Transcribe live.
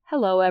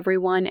Hello,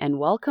 everyone, and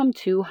welcome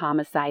to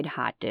Homicide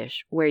Hot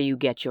Dish, where you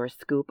get your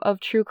scoop of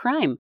true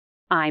crime.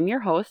 I'm your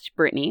host,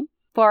 Brittany.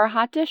 For our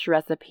hot dish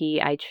recipe,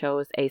 I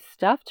chose a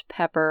stuffed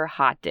pepper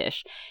hot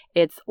dish.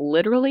 It's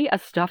literally a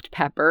stuffed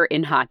pepper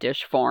in hot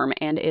dish form,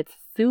 and it's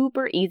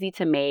super easy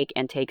to make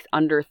and takes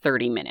under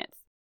 30 minutes.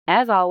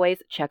 As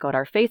always, check out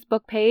our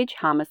Facebook page,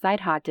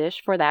 Homicide Hot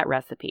Dish, for that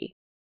recipe.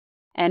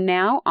 And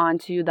now, on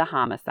to the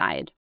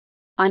homicide.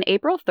 On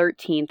April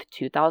 13th,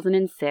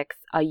 2006,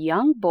 a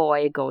young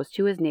boy goes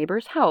to his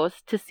neighbor's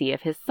house to see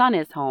if his son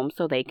is home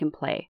so they can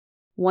play.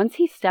 Once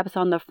he steps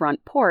on the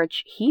front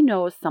porch, he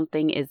knows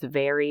something is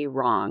very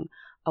wrong.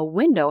 A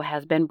window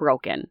has been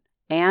broken,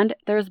 and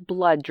there's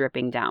blood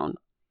dripping down.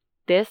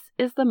 This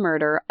is the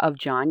murder of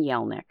John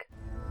Yelenic.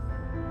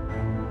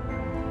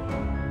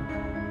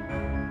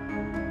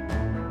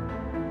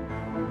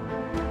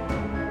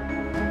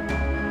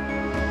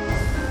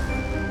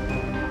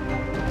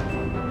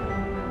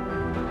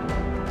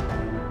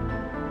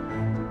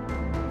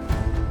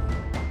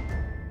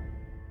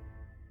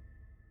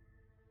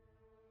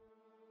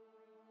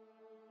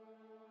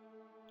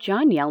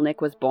 John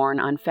Yelenic was born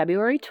on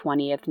February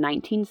 20th,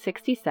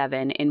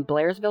 1967 in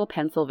Blairsville,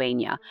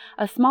 Pennsylvania,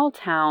 a small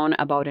town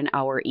about an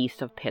hour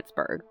east of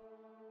Pittsburgh.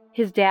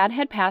 His dad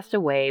had passed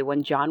away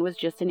when John was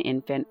just an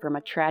infant from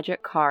a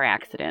tragic car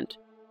accident.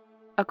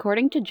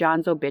 According to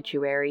John's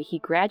obituary, he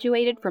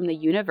graduated from the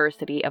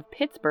University of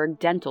Pittsburgh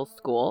Dental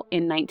School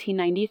in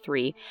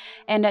 1993,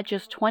 and at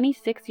just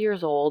 26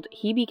 years old,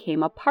 he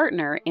became a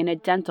partner in a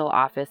dental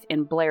office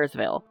in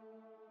Blairsville.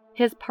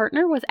 His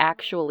partner was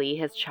actually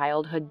his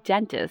childhood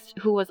dentist,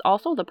 who was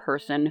also the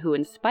person who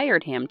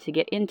inspired him to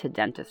get into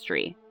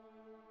dentistry.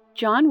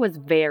 John was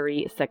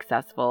very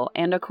successful,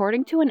 and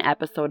according to an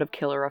episode of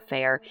Killer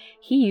Affair,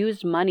 he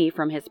used money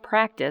from his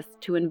practice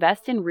to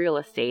invest in real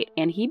estate,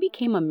 and he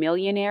became a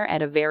millionaire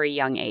at a very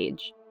young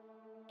age.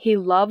 He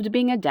loved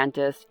being a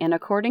dentist, and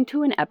according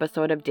to an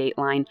episode of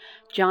Dateline,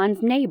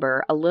 John's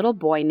neighbor, a little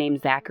boy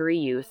named Zachary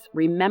Use,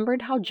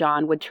 remembered how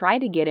John would try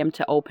to get him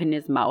to open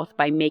his mouth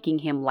by making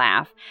him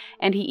laugh,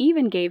 and he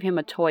even gave him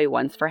a toy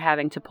once for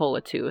having to pull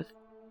a tooth.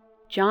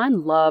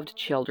 John loved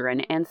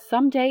children, and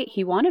someday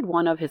he wanted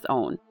one of his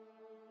own.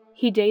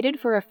 He dated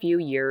for a few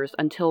years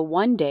until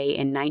one day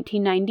in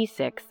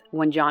 1996,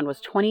 when John was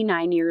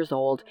 29 years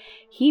old,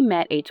 he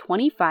met a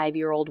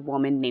 25-year-old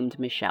woman named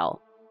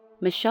Michelle.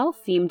 Michelle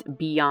seemed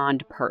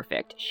beyond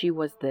perfect. She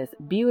was this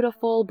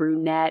beautiful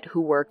brunette who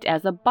worked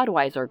as a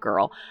Budweiser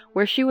girl,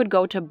 where she would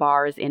go to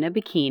bars in a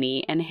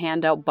bikini and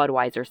hand out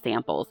Budweiser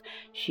samples.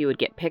 She would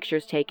get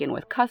pictures taken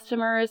with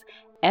customers.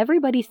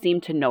 Everybody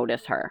seemed to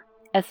notice her,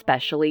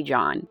 especially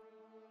John.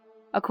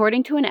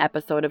 According to an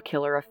episode of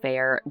Killer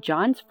Affair,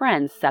 John's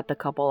friends set the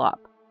couple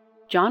up.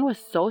 John was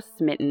so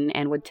smitten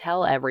and would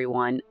tell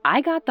everyone, "I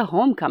got the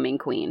homecoming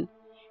queen."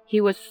 He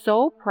was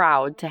so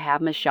proud to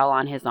have Michelle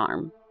on his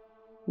arm.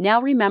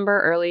 Now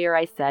remember earlier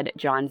I said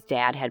John's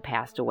dad had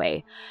passed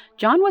away.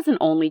 John was an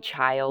only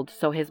child,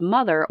 so his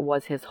mother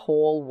was his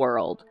whole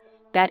world.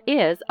 That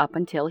is, up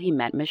until he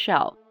met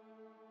Michelle.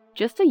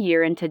 Just a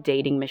year into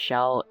dating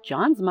Michelle,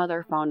 John's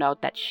mother found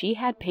out that she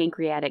had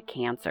pancreatic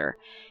cancer.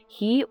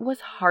 He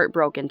was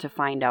heartbroken to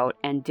find out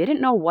and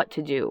didn't know what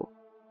to do.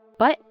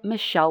 But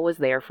Michelle was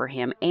there for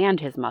him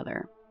and his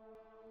mother.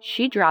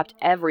 She dropped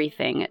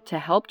everything to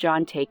help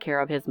John take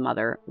care of his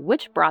mother,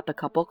 which brought the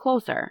couple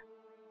closer.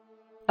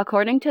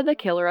 According to the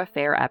Killer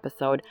Affair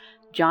episode,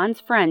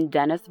 John's friend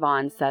Dennis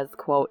Vaughn says,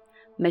 quote,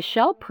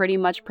 "Michelle pretty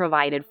much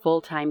provided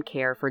full-time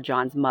care for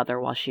John's mother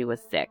while she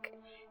was sick.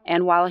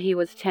 And while he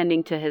was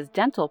tending to his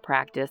dental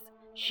practice,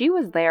 she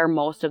was there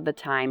most of the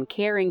time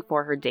caring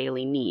for her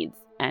daily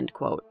needs," end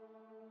quote.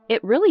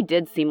 It really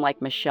did seem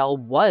like Michelle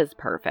was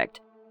perfect.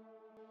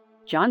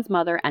 John's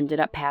mother ended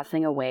up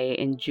passing away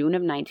in June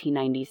of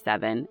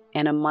 1997,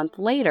 and a month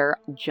later,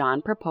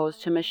 John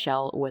proposed to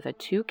Michelle with a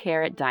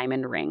 2-carat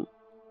diamond ring.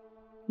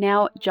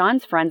 Now,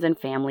 John's friends and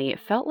family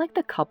felt like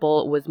the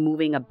couple was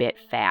moving a bit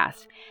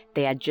fast.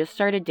 They had just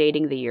started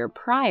dating the year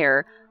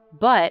prior,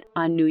 but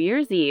on New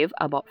Year's Eve,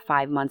 about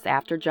 5 months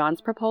after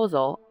John's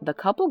proposal, the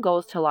couple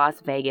goes to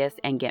Las Vegas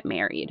and get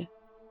married.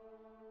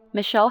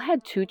 Michelle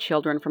had 2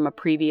 children from a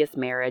previous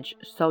marriage,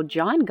 so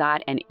John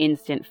got an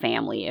instant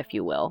family, if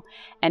you will,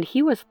 and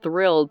he was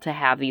thrilled to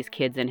have these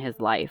kids in his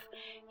life.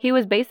 He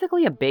was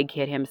basically a big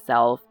kid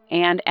himself,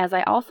 and as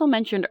I also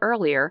mentioned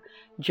earlier,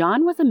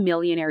 John was a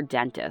millionaire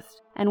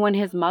dentist, and when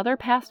his mother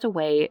passed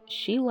away,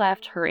 she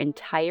left her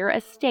entire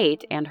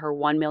estate and her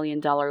 $1 million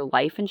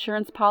life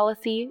insurance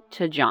policy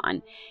to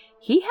John.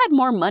 He had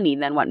more money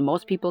than what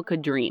most people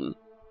could dream.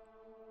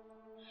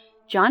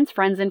 John's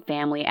friends and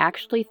family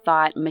actually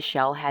thought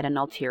Michelle had an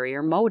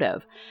ulterior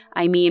motive.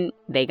 I mean,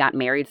 they got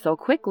married so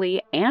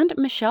quickly, and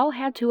Michelle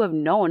had to have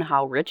known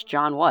how rich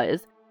John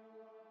was.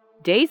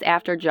 Days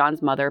after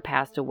John's mother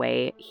passed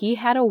away, he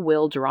had a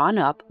will drawn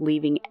up,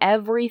 leaving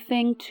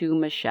everything to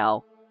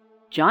Michelle.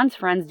 John's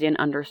friends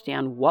didn't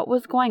understand what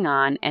was going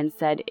on and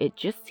said it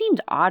just seemed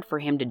odd for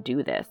him to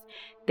do this.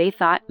 They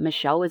thought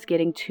Michelle was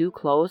getting too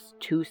close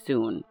too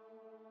soon.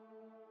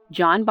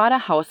 John bought a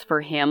house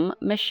for him,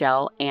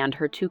 Michelle, and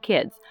her 2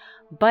 kids,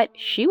 but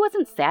she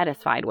wasn't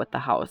satisfied with the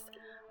house.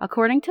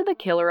 According to the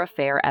Killer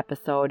Affair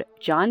episode,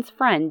 John's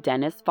friend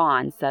Dennis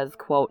Vaughn says,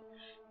 quote,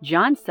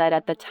 John said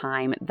at the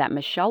time that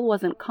Michelle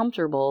wasn't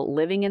comfortable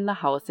living in the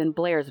house in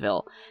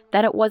Blairsville,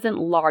 that it wasn't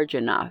large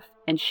enough,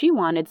 and she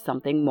wanted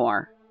something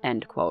more,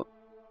 end quote.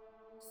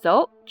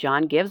 So,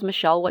 John gives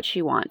Michelle what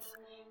she wants.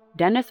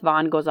 Dennis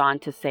Vaughn goes on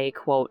to say,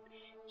 quote,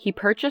 he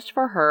purchased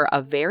for her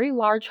a very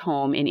large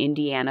home in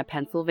Indiana,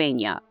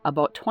 Pennsylvania,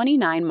 about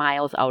 29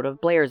 miles out of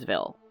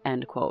Blairsville,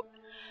 end quote.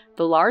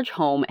 The large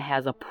home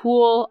has a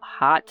pool,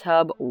 hot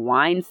tub,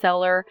 wine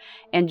cellar,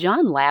 and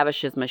John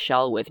lavishes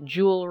Michelle with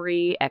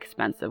jewelry,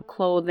 expensive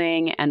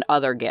clothing, and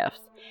other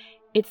gifts.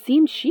 It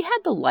seemed she had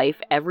the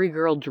life every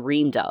girl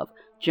dreamed of.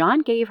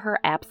 John gave her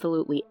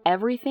absolutely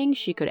everything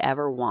she could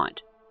ever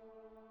want.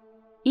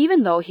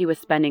 Even though he was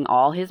spending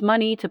all his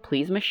money to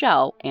please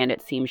Michelle, and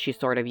it seems she's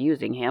sort of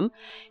using him,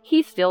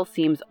 he still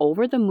seems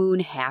over the moon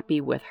happy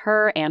with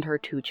her and her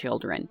 2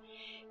 children.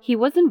 He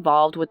was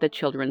involved with the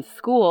children's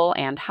school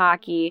and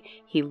hockey.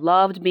 He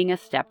loved being a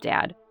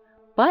stepdad.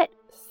 But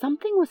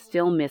something was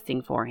still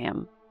missing for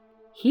him.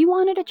 He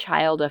wanted a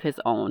child of his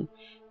own.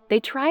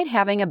 They tried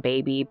having a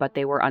baby, but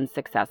they were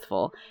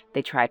unsuccessful.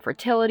 They tried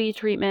fertility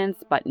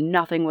treatments, but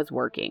nothing was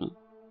working.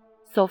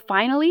 So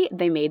finally,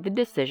 they made the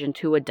decision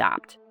to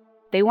adopt.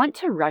 They went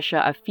to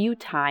Russia a few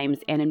times,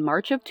 and in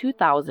March of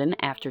 2000,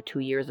 after 2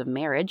 years of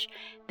marriage,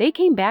 they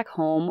came back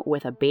home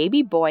with a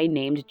baby boy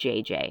named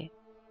JJ.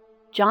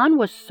 John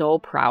was so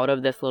proud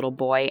of this little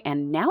boy,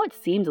 and now it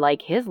seemed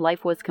like his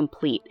life was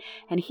complete,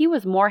 and he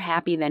was more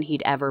happy than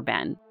he'd ever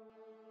been.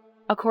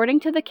 According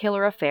to the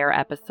Killer Affair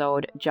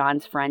episode,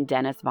 John's friend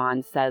Dennis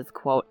Vaughn says,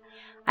 quote,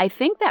 I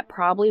think that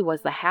probably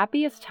was the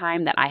happiest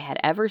time that I had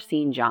ever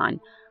seen John.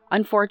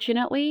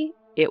 Unfortunately,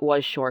 it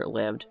was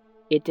short-lived.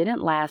 It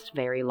didn't last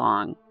very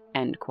long,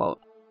 end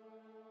quote.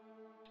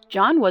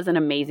 John was an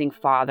amazing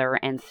father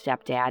and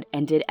stepdad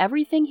and did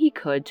everything he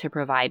could to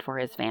provide for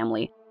his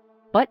family.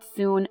 But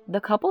soon, the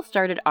couple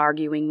started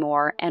arguing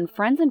more, and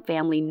friends and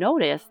family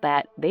noticed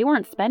that they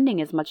weren't spending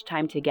as much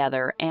time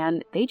together,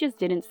 and they just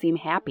didn't seem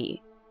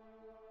happy.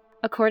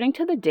 According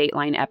to the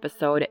Dateline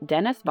episode,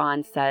 Dennis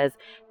Vaughn says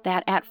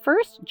that at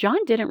first,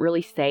 John didn't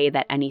really say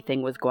that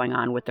anything was going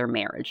on with their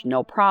marriage,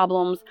 no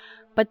problems,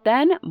 but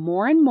then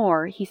more and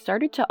more, he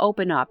started to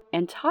open up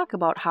and talk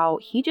about how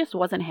he just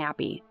wasn't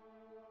happy.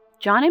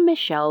 John and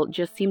Michelle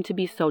just seemed to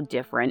be so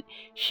different.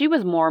 She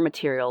was more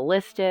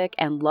materialistic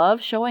and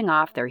loved showing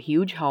off their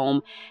huge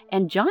home,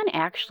 and John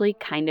actually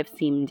kind of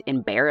seemed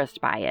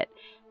embarrassed by it.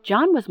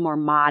 John was more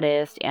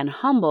modest and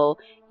humble.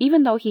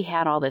 Even though he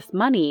had all this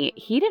money,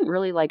 he didn't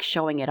really like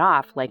showing it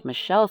off like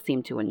Michelle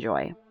seemed to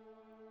enjoy.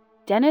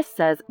 Dennis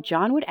says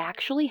John would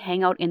actually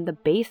hang out in the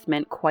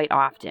basement quite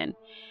often.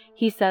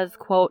 He says,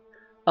 quote,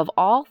 of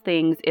all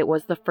things, it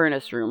was the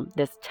furnace room,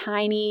 this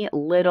tiny,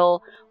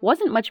 little,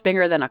 wasn't much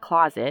bigger than a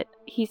closet.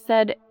 He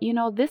said,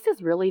 this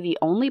is really the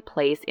only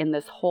place in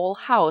this whole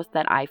house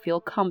that I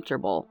feel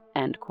comfortable,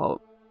 end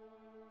quote.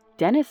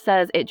 Dennis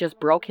says it just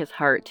broke his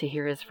heart to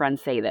hear his friend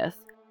say this.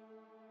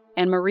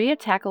 And Maria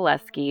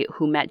Takaleski,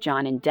 who met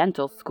John in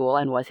dental school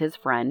and was his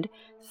friend,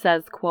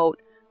 says, quote,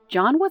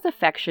 John was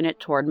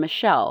affectionate toward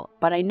Michelle,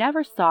 but I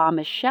never saw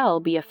Michelle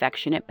be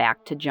affectionate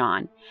back to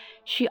John.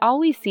 She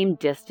always seemed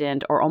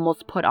distant or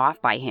almost put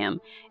off by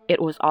him.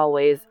 It was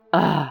always,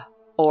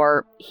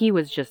 or he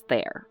was just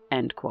there,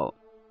 end quote.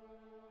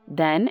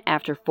 Then,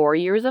 after 4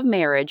 years of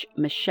marriage,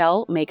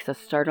 Michelle makes a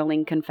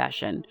startling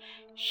confession.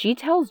 She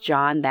tells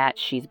John that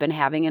she's been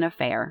having an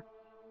affair.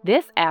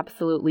 This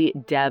absolutely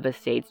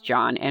devastates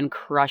John and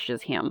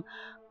crushes him.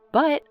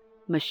 But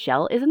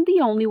Michelle isn't the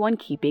only one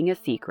keeping a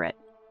secret.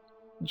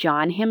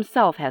 John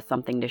himself has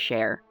something to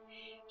share.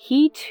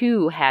 He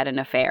too had an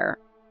affair.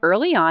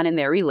 Early on in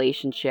their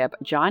relationship,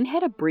 John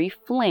had a brief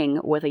fling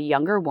with a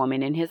younger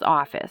woman in his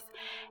office,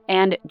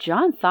 and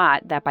John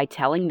thought that by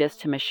telling this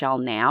to Michelle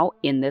now,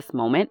 in this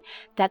moment,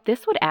 that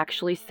this would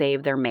actually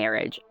save their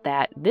marriage,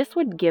 that this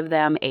would give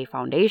them a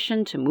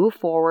foundation to move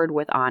forward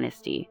with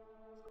honesty.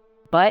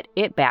 But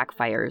it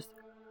backfires.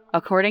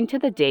 According to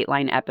the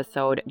Dateline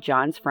episode,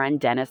 John's friend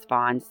Dennis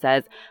Vaughn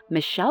says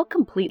Michelle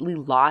completely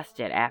lost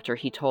it after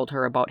he told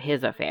her about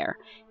his affair,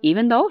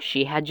 even though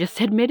she had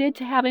just admitted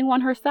to having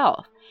one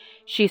herself.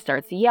 She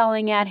starts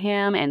yelling at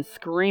him and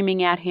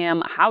screaming at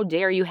him, "How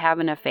dare you have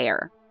an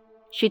affair?"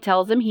 She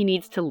tells him he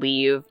needs to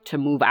leave, to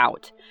move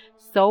out.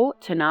 So,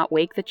 to not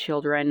wake the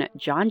children,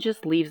 John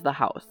just leaves the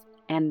house,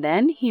 and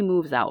then he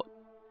moves out.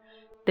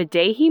 The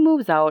day he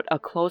moves out, a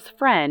close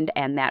friend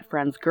and that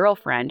friend's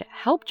girlfriend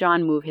help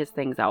John move his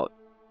things out.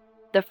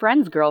 The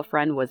friend's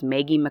girlfriend was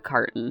Maggie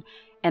McCartan,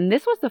 and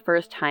this was the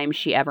first time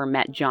she ever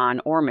met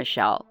John or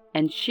Michelle,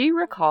 and she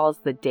recalls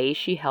the day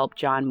she helped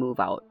John move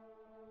out.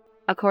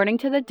 According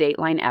to the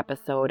Dateline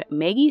episode,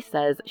 Maggie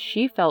says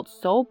she felt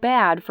so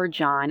bad for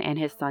John and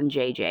his son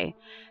JJ.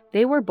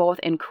 They were both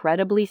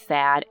incredibly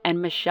sad, and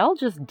Michelle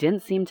just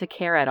didn't seem to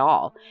care at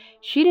all.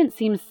 She didn't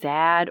seem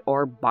sad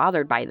or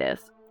bothered by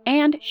this.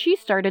 And she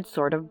started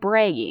sort of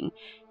bragging.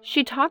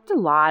 She talked a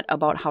lot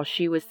about how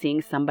she was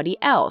seeing somebody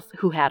else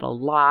who had a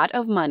lot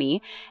of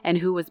money and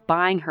who was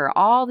buying her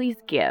all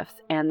these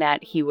gifts and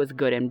that he was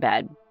good in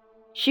bed.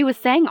 She was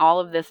saying all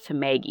of this to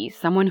Maggie,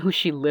 someone who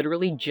she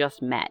literally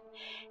just met.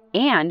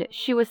 And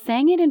she was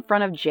saying it in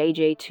front of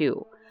JJ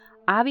too.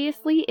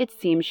 Obviously, it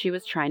seems she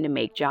was trying to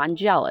make John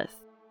jealous.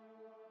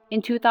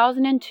 In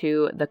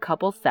 2002, the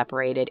couple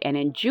separated, and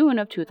in June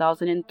of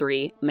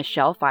 2003,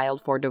 Michelle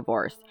filed for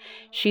divorce.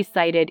 She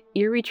cited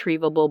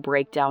irretrievable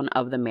breakdown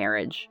of the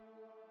marriage.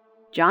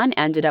 John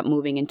ended up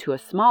moving into a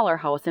smaller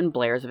house in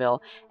Blairsville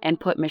and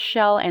put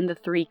Michelle and the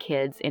 3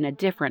 kids in a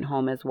different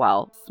home as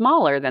well,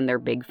 smaller than their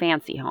big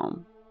fancy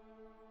home.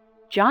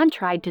 John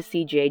tried to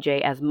see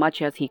JJ as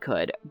much as he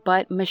could,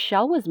 but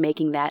Michelle was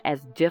making that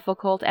as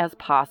difficult as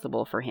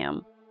possible for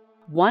him.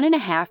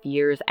 1.5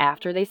 years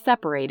after they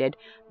separated,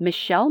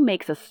 Michelle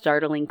makes a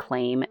startling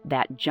claim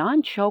that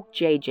John choked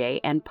JJ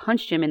and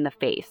punched him in the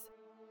face.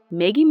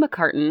 Maggie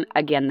McCartan,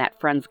 again that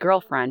friend's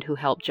girlfriend who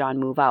helped John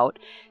move out,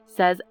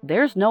 says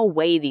there's no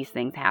way these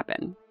things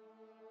happen.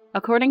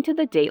 According to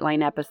the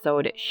Dateline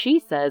episode, she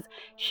says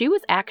she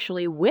was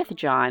actually with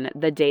John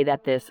the day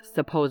that this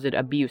supposed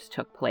abuse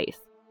took place.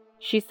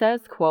 She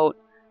says, quote,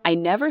 "I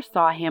never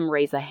saw him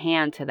raise a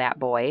hand to that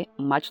boy,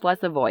 much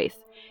less a voice.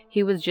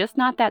 He was just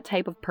not that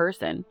type of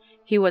person.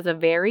 He was a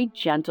very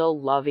gentle,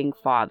 loving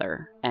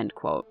father," end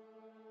quote.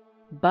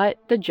 But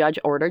the judge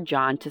ordered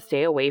John to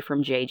stay away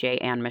from JJ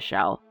and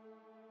Michelle.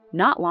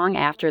 Not long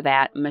after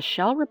that,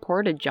 Michelle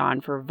reported John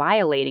for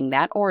violating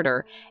that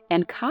order,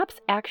 and cops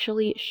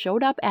actually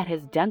showed up at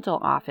his dental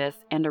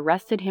office and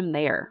arrested him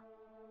there.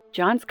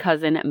 John's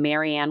cousin,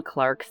 Marianne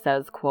Clark,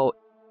 says, quote,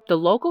 "The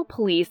local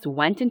police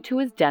went into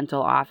his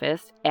dental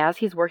office as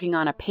he's working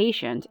on a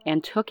patient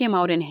and took him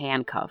out in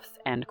handcuffs,"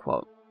 end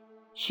quote.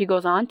 She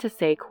goes on to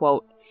say,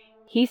 quote,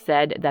 "He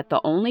said that the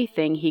only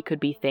thing he could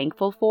be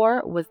thankful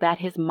for was that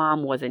his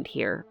mom wasn't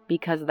here,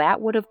 because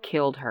that would have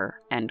killed her,"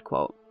 end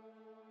quote.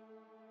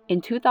 In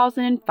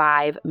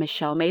 2005,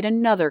 Michelle made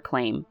another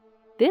claim.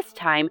 This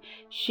time,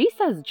 she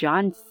says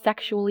John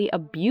sexually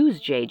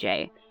abused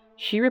JJ.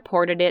 She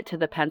reported it to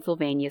the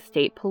Pennsylvania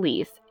State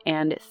Police,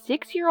 and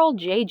 6-year-old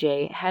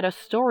JJ had a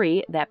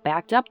story that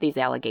backed up these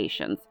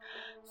allegations.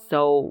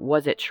 So,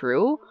 was it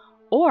true?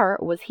 Or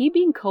was he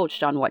being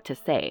coached on what to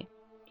say?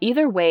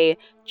 Either way,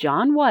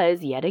 John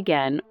was, yet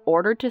again,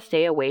 ordered to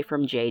stay away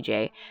from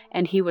JJ,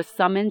 and he was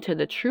summoned to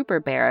the trooper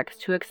barracks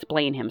to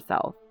explain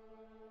himself.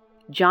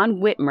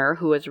 John Whitmer,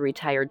 who was a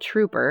retired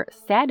trooper,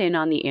 sat in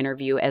on the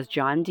interview as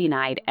John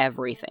denied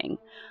everything.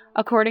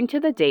 According to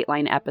the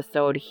Dateline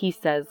episode, he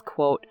says,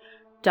 quote,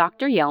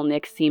 "Dr.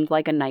 Yelenic seemed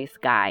like a nice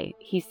guy.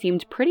 He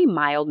seemed pretty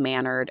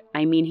mild-mannered.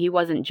 I mean, he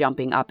wasn't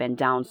jumping up and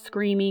down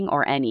screaming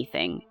or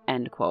anything,"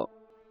 end quote.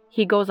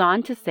 He goes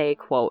on to say,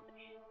 quote,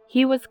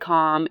 "He was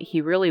calm, he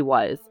really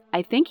was.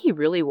 I think he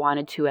really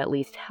wanted to at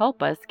least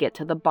help us get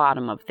to the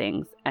bottom of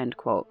things," end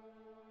quote.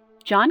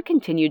 John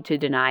continued to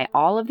deny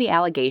all of the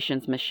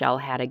allegations Michelle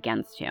had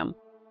against him.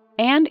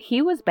 And he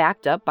was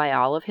backed up by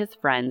all of his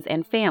friends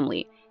and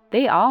family.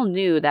 They all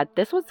knew that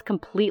this was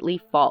completely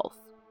false.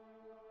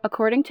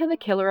 According to the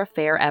Killer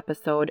Affair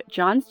episode,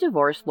 John's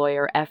divorce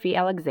lawyer, Effie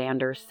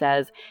Alexander,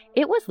 says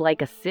it was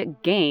like a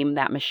sick game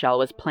that Michelle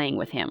was playing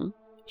with him.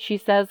 She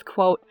says,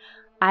 quote,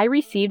 "I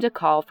received a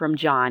call from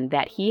John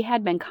that he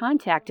had been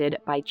contacted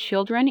by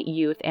Children,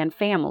 Youth, and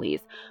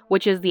Families,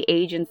 which is the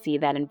agency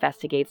that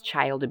investigates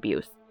child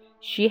abuse.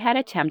 She had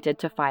attempted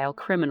to file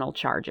criminal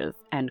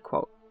charges," end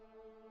quote.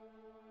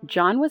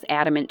 John was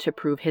adamant to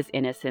prove his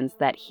innocence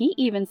that he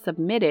even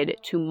submitted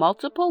to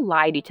multiple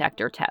lie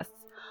detector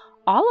tests,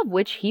 all of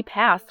which he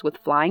passed with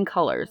flying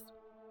colors.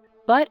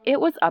 But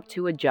it was up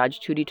to a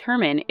judge to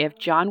determine if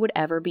John would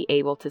ever be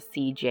able to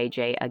see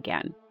JJ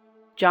again.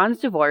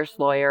 John's divorce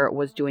lawyer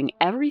was doing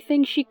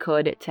everything she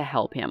could to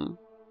help him.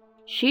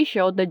 She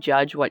showed the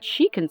judge what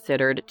she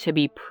considered to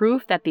be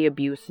proof that the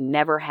abuse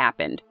never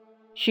happened.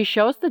 She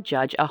shows the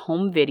judge a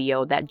home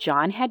video that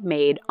John had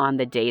made on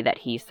the day that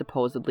he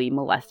supposedly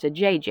molested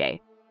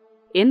JJ.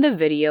 In the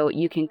video,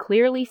 you can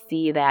clearly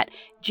see that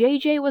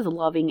JJ was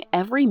loving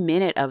every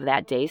minute of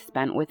that day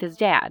spent with his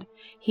dad.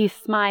 He's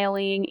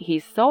smiling,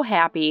 he's so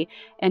happy,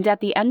 and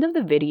at the end of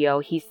the video,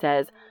 he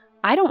says,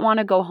 "I don't want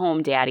to go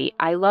home, Daddy.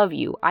 I love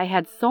you. I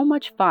had so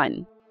much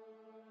fun."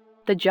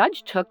 The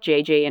judge took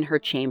JJ in her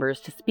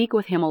chambers to speak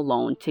with him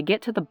alone to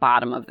get to the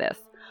bottom of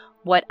this.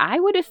 What I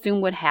would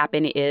assume would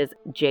happen is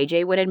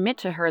JJ would admit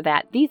to her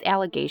that these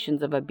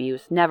allegations of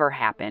abuse never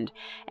happened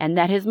and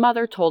that his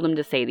mother told him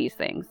to say these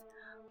things.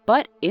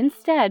 But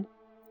instead,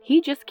 he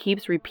just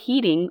keeps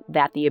repeating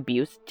that the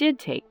abuse did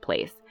take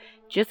place,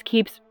 just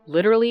keeps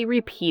literally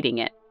repeating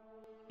it.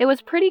 It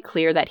was pretty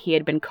clear that he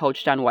had been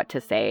coached on what to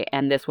say,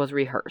 and this was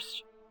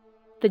rehearsed.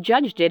 The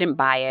judge didn't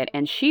buy it,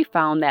 and she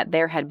found that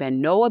there had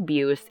been no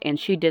abuse, and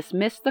she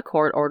dismissed the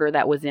court order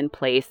that was in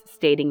place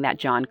stating that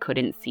John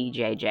couldn't see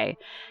JJ,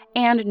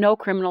 and no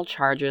criminal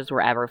charges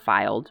were ever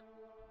filed.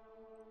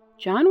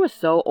 John was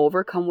so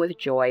overcome with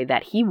joy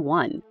that he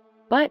won,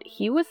 but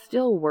he was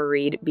still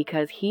worried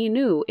because he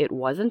knew it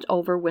wasn't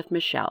over with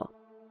Michelle.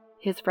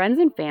 His friends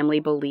and family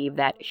believe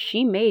that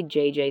she made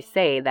JJ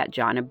say that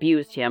John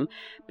abused him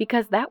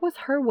because that was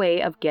her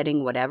way of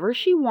getting whatever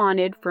she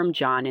wanted from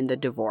John in the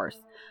divorce.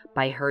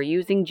 By her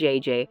using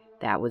JJ,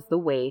 that was the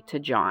way to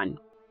John.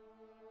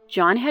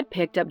 John had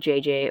picked up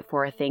JJ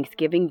for a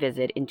Thanksgiving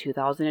visit in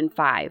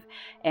 2005,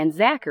 and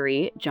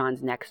Zachary,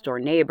 John's next-door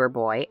neighbor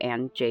boy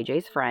and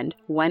JJ's friend,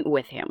 went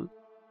with him.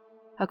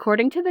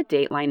 According to the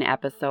Dateline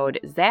episode,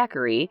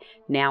 Zachary,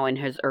 now in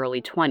his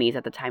early 20s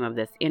at the time of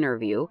this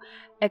interview,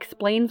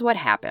 explains what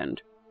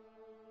happened.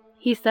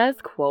 He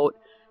says, quote,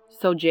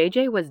 "So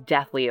JJ was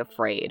deathly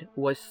afraid,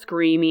 was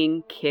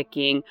screaming,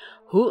 kicking,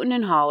 hooting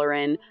and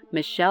hollering.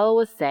 Michelle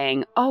was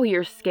saying, 'Oh,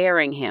 you're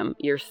scaring him,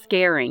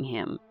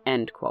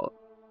 end quote.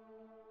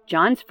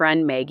 John's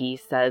friend Maggie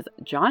says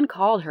John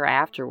called her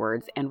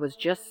afterwards and was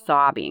just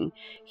sobbing.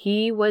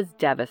 He was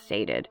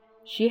devastated.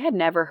 She had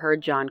never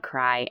heard John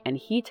cry, and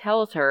he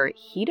tells her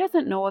he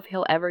doesn't know if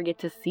he'll ever get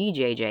to see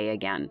JJ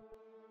again.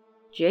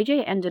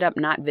 JJ ended up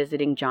not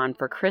visiting John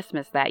for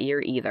Christmas that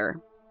year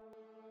either.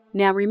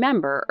 Now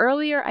remember,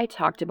 earlier I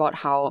talked about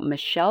how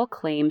Michelle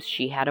claims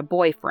she had a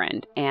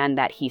boyfriend and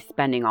that he's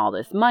spending all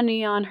this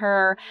money on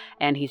her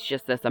and he's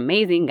just this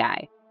amazing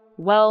guy.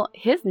 Well,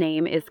 his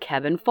name is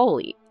Kevin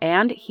Foley,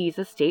 and he's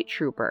a state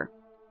trooper.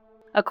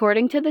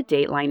 According to the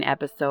Dateline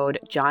episode,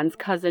 John's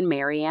cousin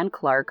Mary Ann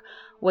Clark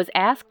was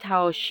asked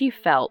how she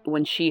felt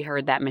when she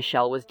heard that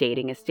Michelle was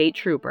dating a state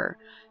trooper.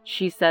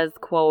 She says,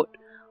 quote,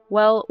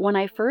 "Well, when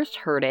I first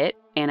heard it,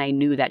 and I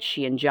knew that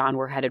she and John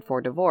were headed for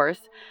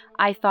divorce,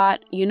 I thought,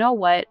 you know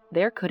what,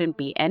 there couldn't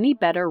be any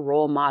better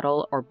role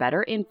model or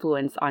better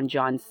influence on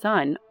John's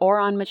son or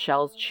on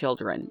Michelle's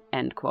children,"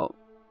 end quote.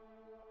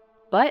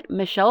 But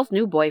Michelle's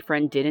new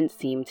boyfriend didn't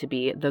seem to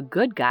be the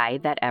good guy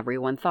that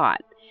everyone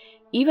thought.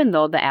 Even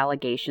though the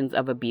allegations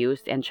of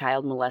abuse and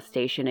child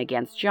molestation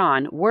against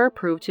John were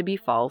proved to be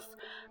false,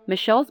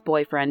 Michelle's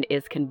boyfriend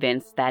is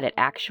convinced that it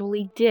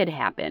actually did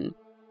happen.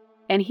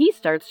 And he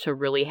starts to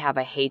really have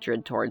a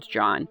hatred towards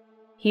John.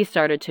 He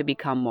started to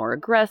become more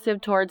aggressive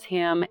towards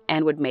him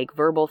and would make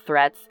verbal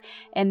threats,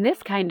 and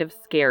this kind of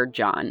scared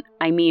John.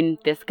 I mean,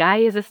 this guy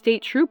is a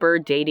state trooper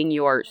dating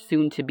your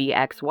soon-to-be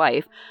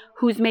ex-wife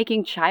who's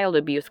making child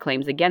abuse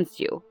claims against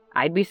you.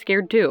 I'd be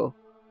scared too.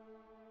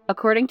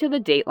 According to the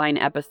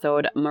Dateline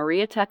episode,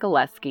 Maria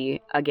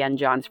Tekaleski, again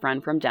John's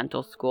friend from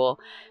dental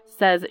school,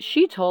 says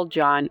she told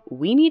John,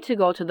 "We need to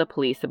go to the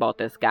police about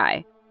this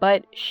guy."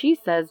 But she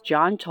says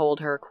John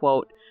told her,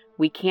 quote,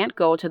 "We can't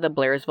go to the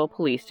Blairsville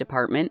Police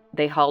Department.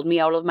 They hauled me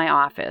out of my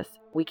office.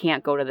 We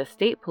can't go to the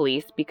state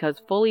police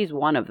because Foley's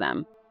one of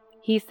them."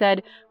 He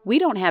said, "We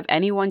don't have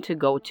anyone to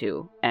go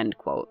to," end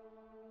quote.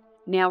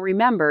 Now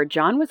remember,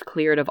 John was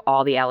cleared of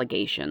all the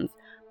allegations.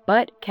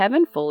 But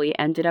Kevin Foley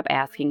ended up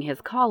asking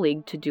his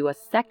colleague to do a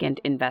second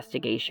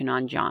investigation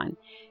on John.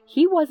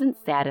 He wasn't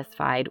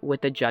satisfied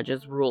with the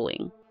judge's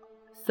ruling.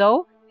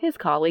 So his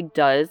colleague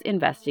does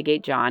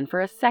investigate John for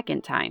a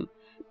second time.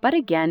 But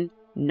again,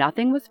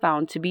 nothing was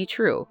found to be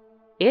true.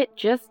 It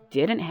just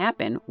didn't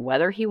happen,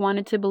 whether he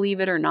wanted to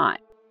believe it or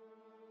not.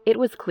 It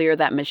was clear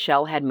that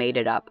Michelle had made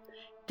it up.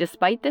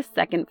 Despite this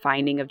second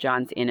finding of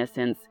John's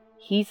innocence,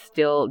 he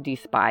still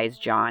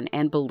despised John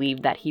and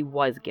believed that he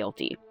was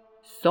guilty.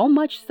 So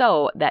much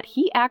so that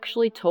he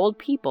actually told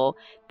people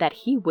that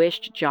he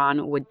wished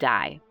John would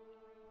die.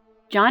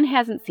 John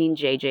hasn't seen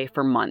JJ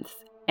for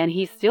months, and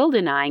he's still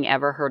denying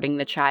ever hurting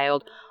the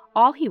child.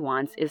 All he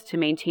wants is to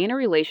maintain a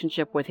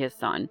relationship with his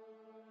son.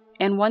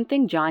 And one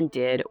thing John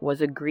did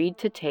was agreed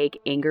to take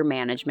anger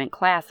management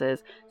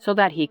classes so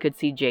that he could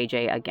see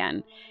JJ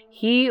again.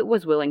 He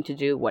was willing to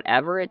do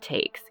whatever it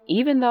takes.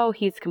 Even though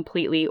he's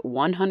completely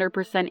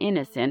 100%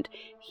 innocent,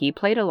 he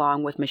played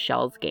along with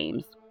Michelle's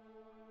games.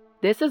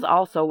 This is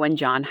also when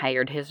John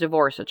hired his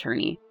divorce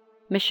attorney.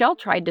 Michelle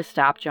tried to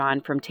stop John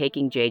from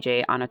taking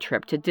JJ on a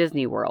trip to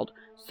Disney World,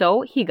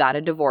 so he got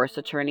a divorce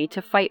attorney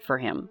to fight for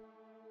him.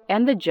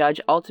 And the judge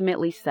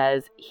ultimately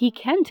says he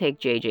can take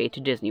JJ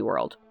to Disney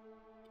World.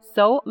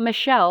 So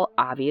Michelle,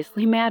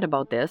 obviously mad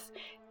about this,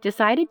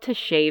 decided to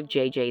shave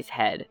JJ's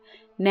head.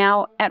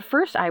 Now, at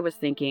first I was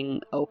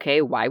thinking,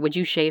 okay, why would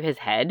you shave his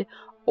head?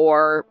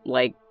 Or,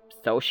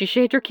 so she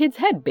shaved her kid's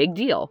head, big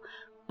deal.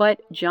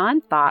 But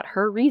John thought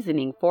her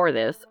reasoning for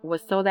this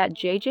was so that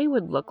JJ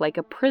would look like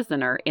a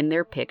prisoner in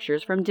their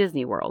pictures from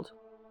Disney World.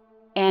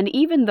 And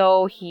even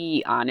though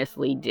he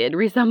honestly did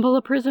resemble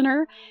a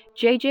prisoner,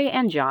 JJ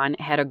and John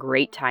had a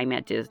great time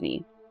at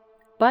Disney.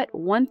 But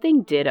one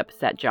thing did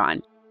upset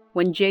John,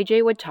 when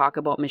JJ would talk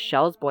about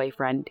Michelle's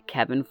boyfriend,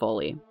 Kevin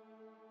Foley.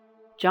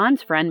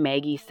 John's friend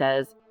Maggie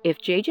says if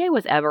JJ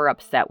was ever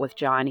upset with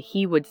John,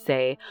 he would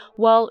say,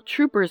 "Well,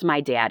 Trooper's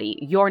my daddy,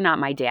 you're not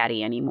my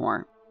daddy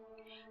anymore."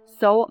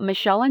 So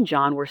Michelle and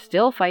John were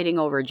still fighting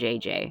over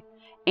JJ.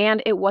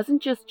 And it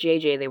wasn't just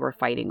JJ they were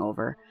fighting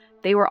over.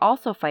 They were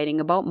also fighting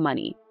about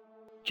money.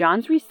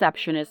 John's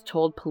receptionist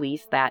told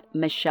police that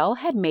Michelle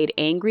had made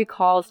angry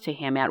calls to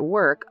him at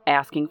work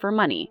asking for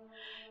money.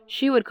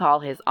 She would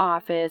call his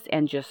office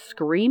and just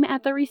scream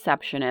at the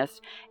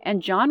receptionist,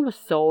 and John was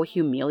so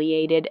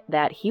humiliated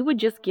that he would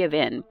just give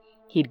in.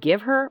 He'd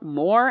give her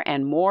more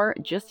and more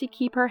just to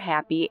keep her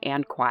happy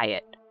and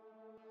quiet.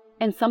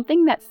 And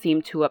something that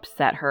seemed to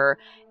upset her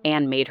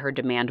and made her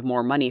demand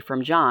more money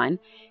from John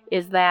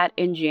is that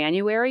in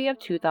January of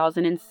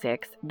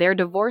 2006, their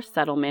divorce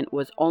settlement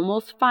was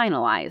almost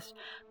finalized.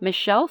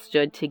 Michelle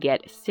stood to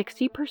get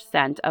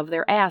 60% of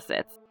their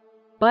assets,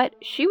 but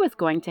she was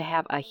going to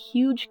have a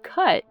huge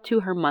cut to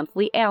her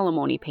monthly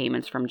alimony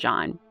payments from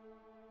John.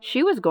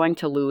 She was going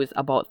to lose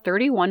about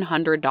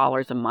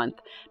 $3,100 a month,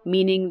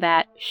 meaning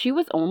that she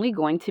was only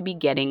going to be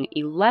getting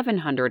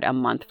 $1,100 a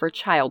month for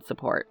child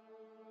support.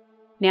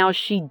 Now,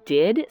 she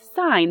did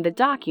sign the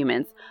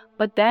documents,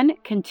 but then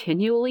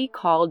continually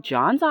called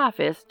John's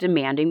office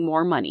demanding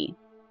more money.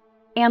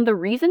 And the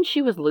reason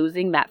she was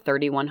losing that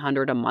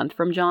 $3,100 a month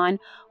from John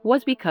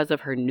was because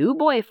of her new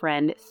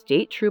boyfriend,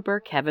 State Trooper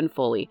Kevin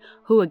Foley,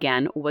 who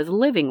again was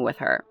living with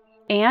her.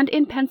 And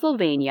in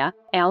Pennsylvania,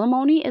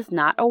 alimony is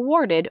not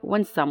awarded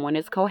when someone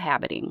is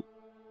cohabiting.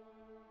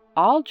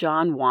 All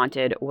John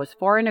wanted was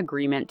for an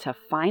agreement to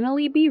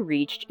finally be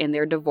reached in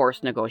their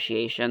divorce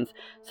negotiations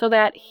so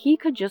that he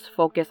could just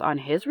focus on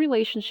his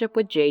relationship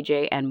with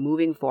JJ and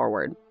moving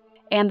forward.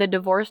 And the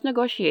divorce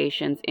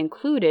negotiations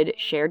included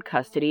shared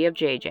custody of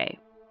JJ.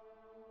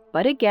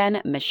 But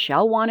again,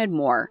 Michelle wanted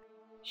more.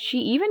 She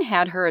even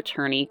had her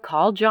attorney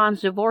call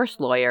John's divorce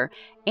lawyer,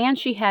 and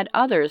she had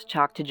others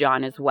talk to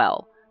John as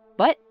well.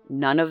 But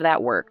none of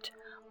that worked.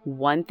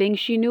 One thing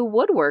she knew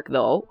would work,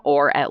 though,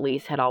 or at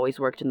least had always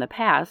worked in the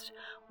past,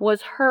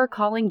 was her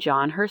calling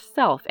John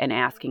herself and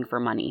asking for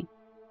money.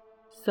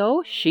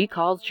 So she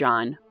calls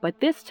John, but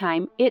this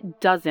time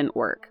it doesn't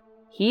work.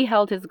 He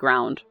held his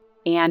ground,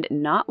 and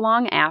not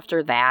long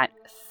after that,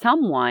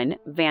 someone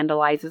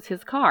vandalizes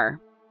his car.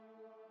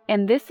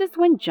 And this is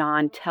when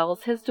John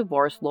tells his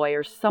divorce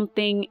lawyer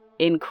something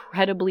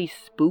incredibly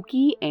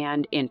spooky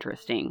and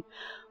interesting.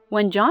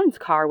 When John's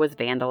car was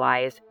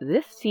vandalized,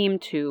 this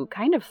seemed to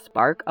kind of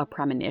spark a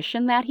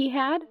premonition that he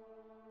had.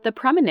 The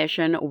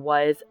premonition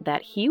was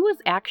that he was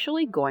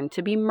actually going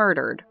to be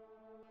murdered.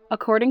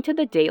 According to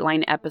the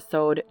Dateline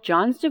episode,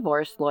 John's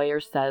divorce lawyer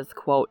says,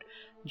 quote,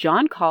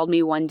 "John called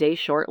me one day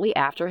shortly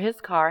after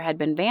his car had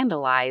been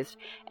vandalized,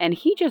 and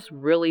he just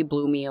really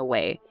blew me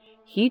away.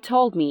 He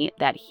told me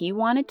that he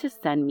wanted to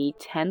send me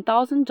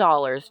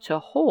 $10,000 to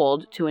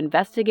hold to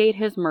investigate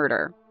his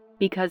murder,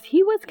 because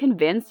he was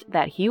convinced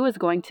that he was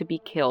going to be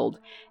killed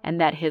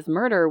and that his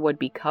murder would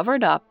be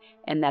covered up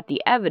and that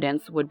the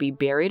evidence would be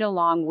buried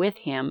along with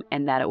him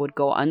and that it would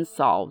go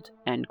unsolved,"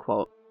 end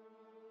quote.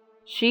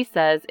 She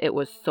says it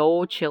was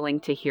so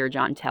chilling to hear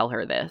John tell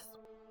her this.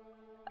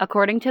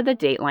 According to the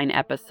Dateline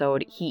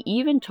episode, he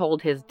even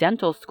told his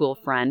dental school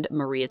friend,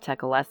 Maria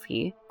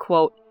Tekoleski,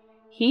 quote,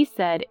 "He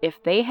said,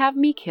 if they have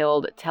me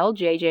killed, tell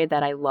JJ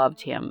that I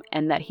loved him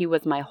and that he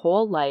was my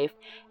whole life,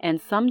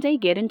 and someday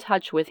get in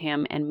touch with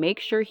him and make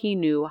sure he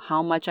knew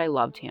how much I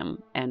loved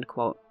him," end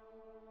quote.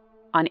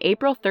 On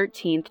April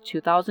 13th,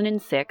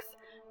 2006,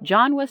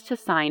 John was to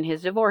sign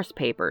his divorce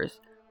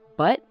papers,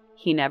 but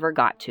he never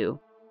got to.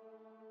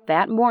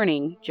 That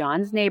morning,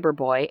 John's neighbor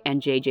boy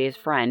and JJ's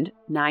friend,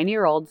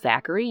 9-year-old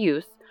Zachary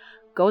Use,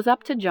 goes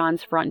up to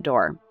John's front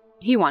door.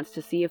 He wants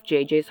to see if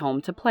JJ's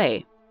home to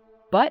play.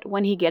 But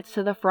when he gets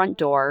to the front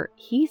door,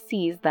 he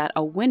sees that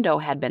a window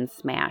had been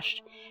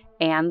smashed,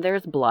 and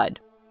there's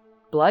blood.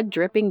 Blood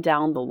dripping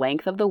down the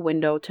length of the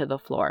window to the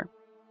floor.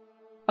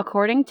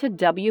 According to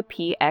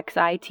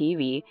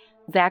WPXI-TV,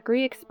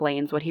 Zachary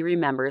explains what he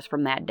remembers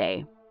from that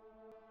day.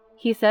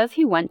 He says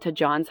he went to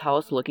John's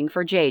house looking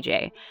for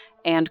JJ,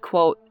 and,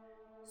 quote,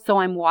 "So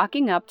I'm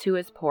walking up to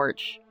his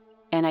porch,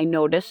 and I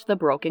noticed the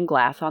broken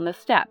glass on the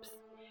steps.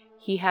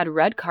 He had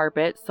red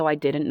carpet, so I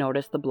didn't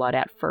notice the blood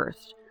at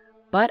first.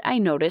 But I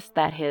noticed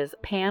that his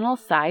panel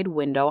side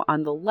window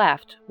on the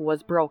left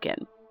was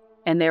broken,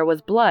 and there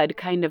was blood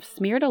kind of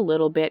smeared a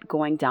little bit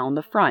going down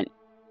the front.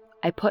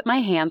 I put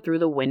my hand through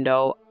the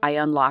window, I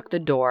unlocked the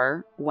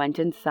door, went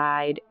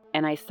inside,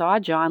 and I saw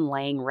John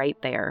laying right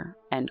there,"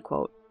 end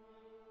quote.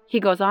 He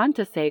goes on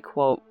to say,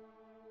 quote,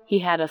 "He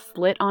had a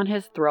slit on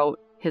his throat,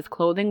 his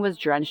clothing was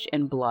drenched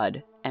in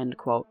blood," end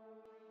quote.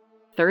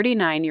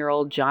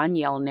 39-year-old John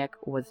Yelenic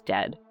was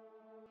dead.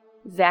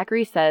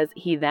 Zachary says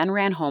he then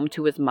ran home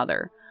to his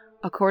mother.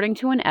 According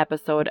to an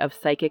episode of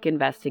Psychic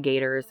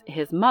Investigators,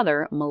 his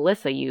mother,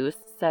 Melissa Use,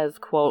 says,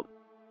 quote,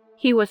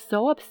 "He was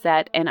so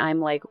upset and I'm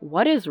like,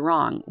 what is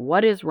wrong?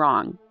 What is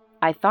wrong?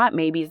 I thought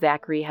maybe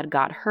Zachary had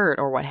got hurt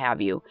or what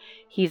have you.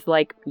 He's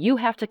like, you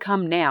have to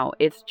come now.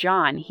 It's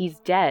John. He's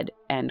dead,"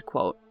 end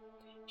quote.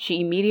 She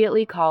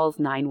immediately calls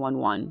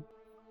 911.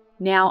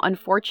 Now,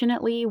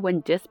 unfortunately,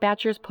 when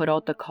dispatchers put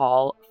out the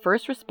call,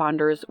 first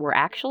responders were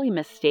actually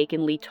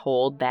mistakenly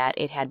told that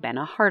it had been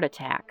a heart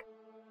attack.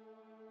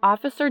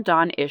 Officer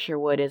Don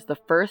Isherwood is the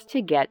first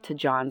to get to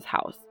John's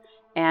house,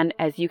 and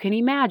as you can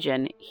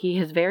imagine, he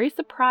is very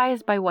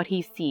surprised by what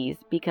he sees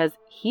because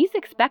he's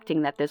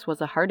expecting that this was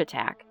a heart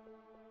attack.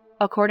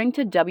 According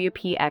to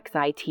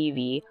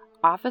WPXI-TV,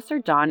 Officer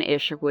Don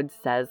Isherwood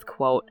says,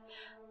 quote,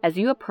 As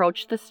you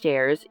approached the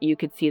stairs, you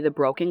could see the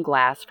broken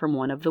glass from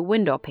one of the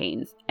window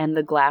panes, and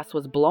the glass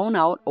was blown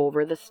out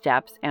over the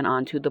steps and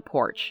onto the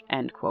porch,"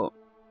 end quote.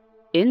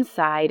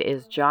 Inside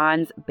is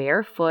John's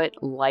barefoot,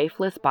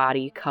 lifeless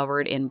body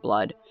covered in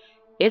blood.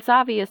 It's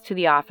obvious to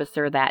the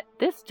officer that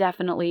this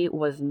definitely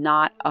was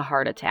not a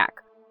heart attack.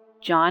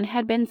 John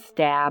had been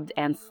stabbed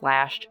and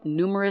slashed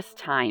numerous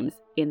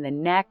times in the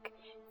neck,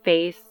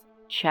 face,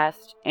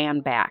 chest,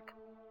 and back.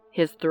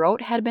 His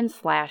throat had been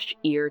slashed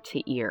ear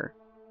to ear.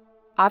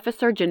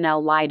 Officer John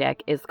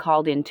Yelenic is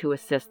called in to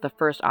assist the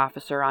first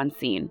officer on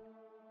scene.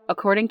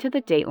 According to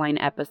the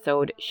Dateline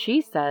episode,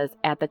 she says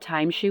at the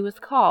time she was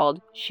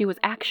called, she was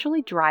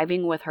actually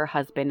driving with her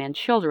husband and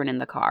children in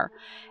the car,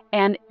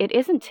 and it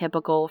isn't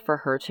typical for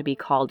her to be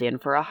called in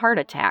for a heart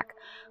attack,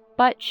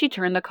 but she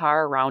turned the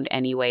car around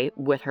anyway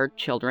with her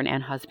children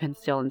and husband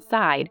still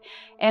inside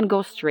and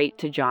goes straight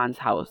to John's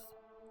house.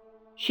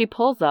 She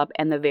pulls up,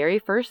 and the very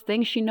first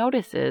thing she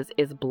notices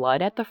is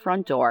blood at the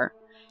front door.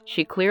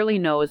 She clearly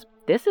knows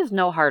this is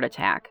no heart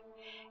attack,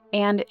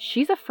 and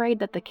she's afraid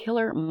that the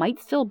killer might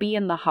still be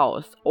in the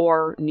house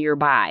or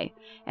nearby.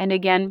 And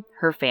again,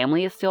 her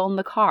family is still in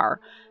the car,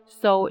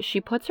 so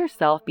she puts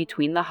herself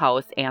between the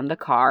house and the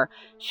car.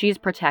 She's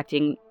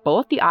protecting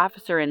both the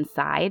officer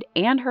inside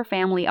and her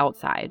family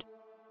outside.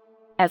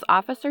 As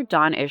Officer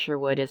Don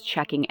Isherwood is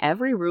checking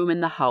every room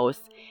in the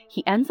house,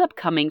 he ends up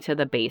coming to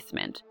the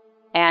basement,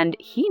 and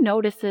he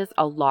notices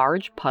a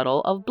large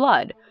puddle of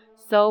blood.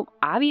 So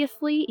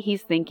obviously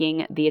he's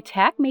thinking the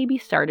attack maybe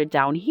started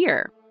down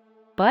here.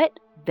 But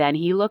then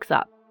he looks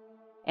up,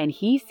 and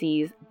he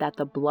sees that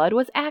the blood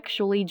was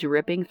actually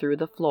dripping through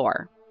the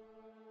floor.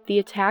 The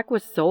attack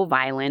was so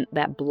violent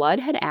that blood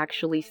had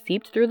actually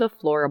seeped through the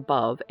floor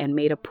above and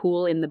made a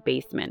pool in the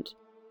basement.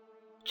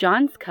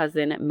 John's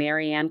cousin,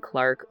 Marianne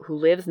Clark, who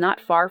lives not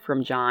far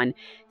from John,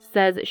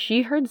 says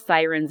she heard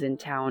sirens in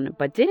town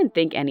but didn't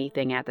think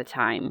anything at the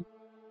time,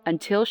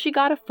 until she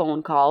got a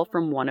phone call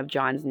from one of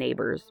John's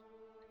neighbors.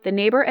 The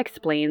neighbor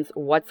explains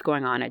what's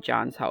going on at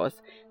John's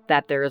house,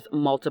 that there's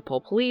multiple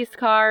police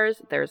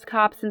cars, there's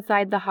cops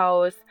inside the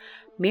house.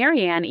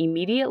 Marianne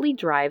immediately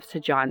drives to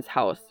John's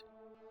house.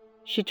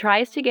 She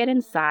tries to get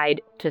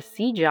inside to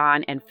see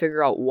John and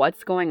figure out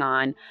what's going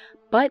on,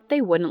 but they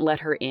wouldn't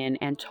let her in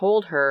and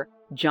told her,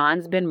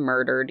 "John's been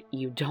murdered,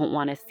 you don't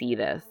want to see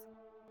this."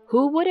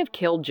 Who would have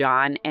killed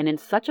John, and in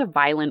such a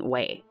violent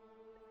way?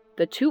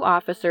 The two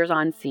officers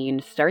on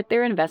scene start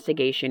their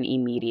investigation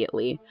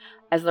immediately.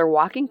 As they're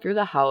walking through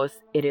the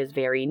house, it is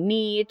very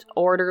neat,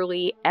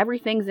 orderly,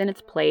 everything's in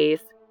its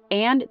place,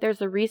 and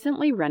there's a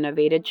recently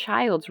renovated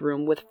child's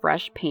room with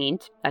fresh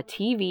paint, a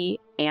TV,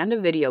 and a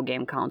video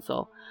game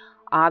console,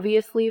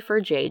 obviously for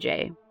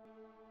JJ.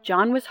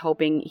 John was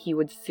hoping he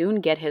would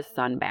soon get his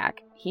son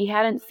back. He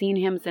hadn't seen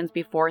him since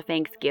before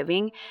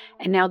Thanksgiving,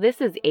 and now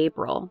this is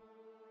April.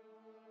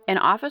 And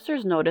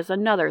officers notice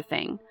another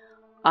thing: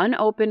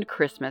 unopened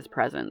Christmas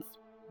presents.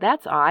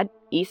 That's odd.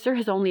 Easter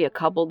is only a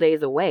couple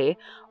days away.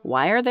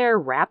 Why are there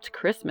wrapped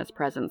Christmas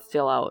presents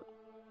still out?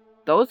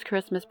 Those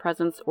Christmas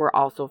presents were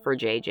also for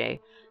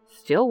JJ,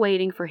 still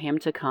waiting for him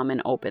to come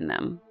and open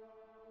them.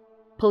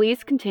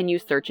 Police continue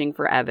searching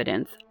for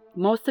evidence.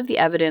 Most of the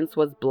evidence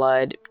was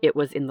blood. It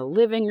was in the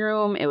living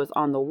room, it was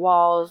on the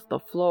walls, the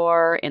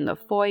floor, in the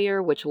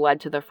foyer, which led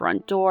to the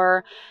front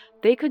door.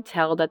 They could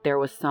tell that there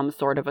was some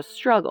sort of a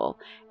struggle,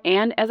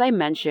 and as I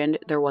mentioned,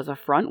 there was a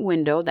front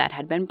window that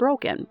had been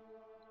broken.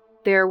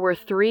 There were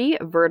 3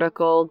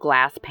 vertical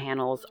glass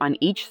panels on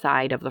each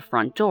side of the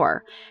front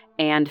door,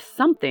 and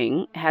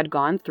something had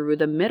gone through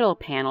the middle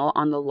panel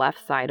on the left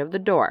side of the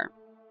door.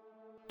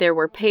 There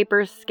were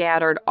papers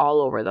scattered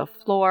all over the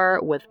floor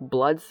with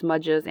blood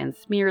smudges and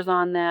smears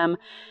on them.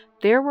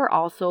 There were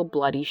also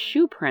bloody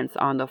shoe prints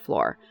on the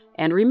floor.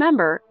 And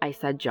remember, I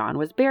said John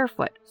was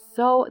barefoot,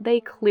 so they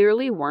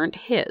clearly weren't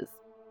his.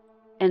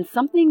 And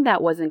something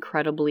that was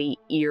incredibly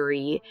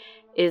eerie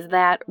is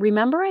that,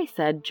 remember I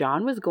said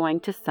John was going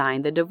to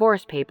sign the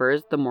divorce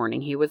papers the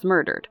morning he was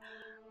murdered?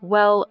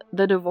 Well,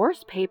 the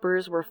divorce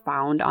papers were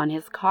found on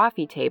his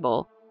coffee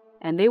table,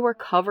 and they were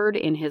covered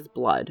in his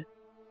blood.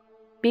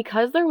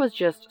 Because there was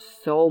just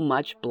so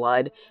much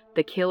blood,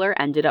 the killer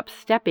ended up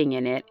stepping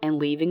in it and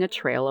leaving a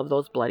trail of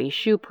those bloody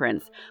shoe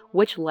prints,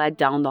 which led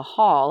down the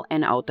hall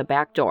and out the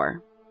back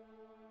door.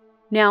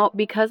 Now,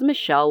 because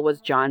Michelle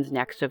was John's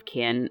next of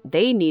kin,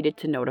 they needed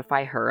to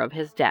notify her of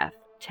his death.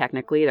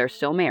 Technically, they're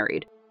still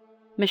married.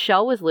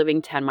 Michelle was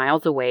living 10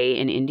 miles away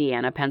in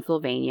Indiana,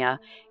 Pennsylvania,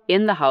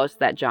 in the house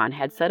that John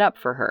had set up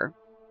for her.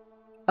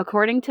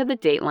 According to the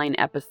Dateline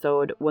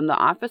episode, when the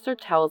officer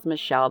tells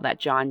Michelle that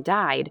John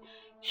died,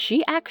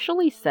 she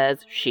actually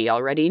says she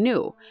already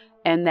knew,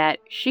 and that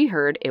she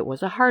heard it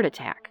was a heart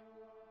attack.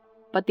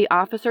 But the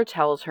officer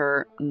tells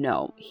her,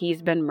 no,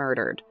 he's been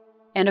murdered.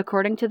 And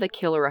according to the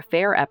Killer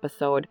Affair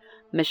episode,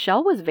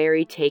 Michelle was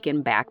very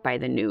taken back by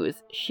the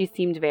news. She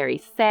seemed very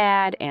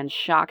sad and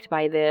shocked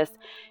by this.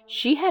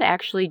 She had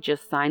actually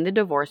just signed the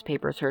divorce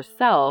papers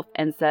herself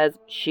and says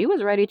she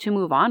was ready to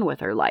move on with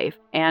her life,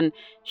 and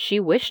she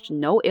wished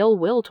no ill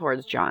will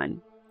towards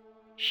John.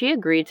 She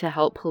agreed to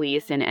help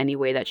police in any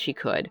way that she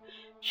could.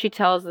 She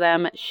tells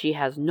them she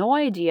has no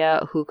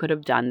idea who could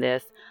have done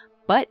this,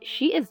 but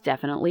she is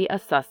definitely a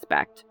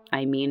suspect.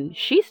 I mean,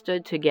 she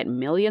stood to get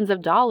millions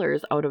of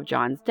dollars out of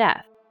John's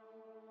death.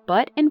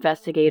 But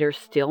investigators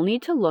still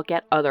need to look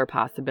at other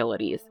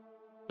possibilities.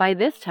 By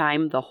this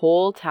time, the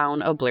whole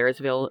town of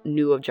Blairsville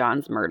knew of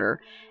John's murder,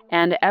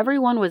 and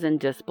everyone was in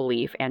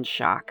disbelief and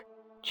shock.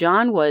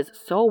 John was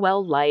so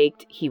well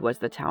liked, he was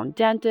the town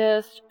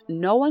dentist,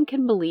 no one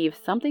can believe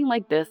something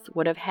like this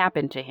would have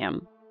happened to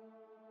him.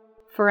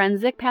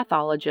 Forensic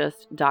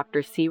pathologist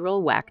Dr.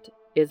 Cyril Wecht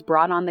is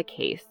brought on the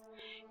case.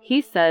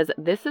 He says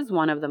this is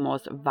one of the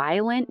most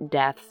violent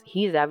deaths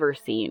he's ever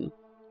seen.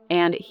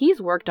 And he's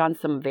worked on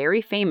some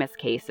very famous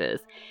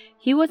cases.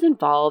 He was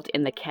involved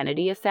in the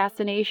Kennedy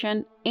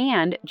assassination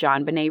and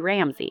John Benet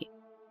Ramsey.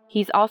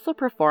 He's also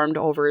performed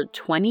over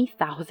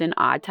 20,000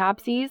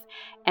 autopsies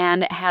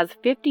and has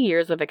 50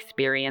 years of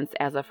experience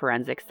as a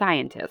forensic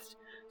scientist.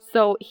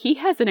 So he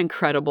has an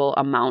incredible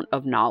amount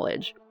of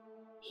knowledge.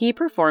 He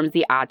performs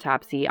the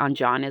autopsy on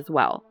John as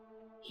well.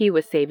 He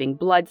was saving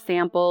blood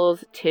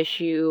samples,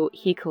 tissue,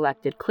 he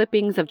collected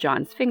clippings of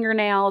John's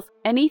fingernails,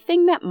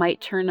 anything that might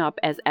turn up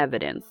as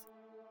evidence.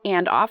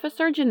 And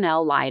Officer John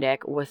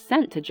Yelenic was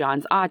sent to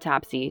John's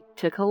autopsy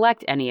to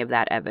collect any of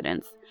that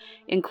evidence,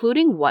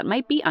 including what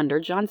might be under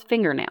John's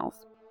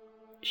fingernails.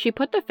 She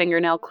put the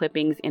fingernail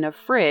clippings in a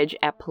fridge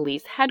at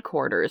police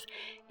headquarters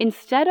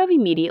instead of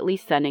immediately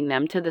sending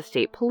them to the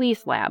state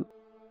police lab.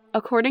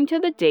 According to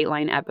the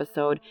Dateline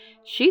episode,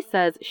 she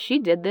says she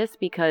did this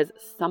because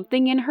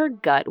something in her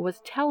gut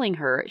was telling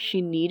her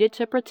she needed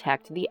to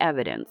protect the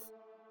evidence.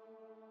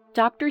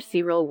 Dr.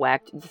 Cyril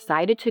Wecht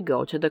decided to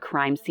go to the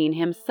crime scene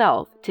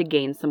himself to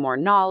gain some more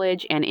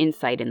knowledge and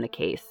insight in the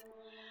case.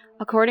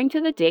 According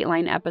to the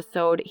Dateline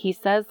episode, he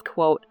says,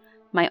 quote,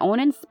 "My own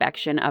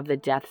inspection of the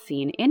death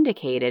scene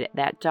indicated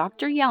that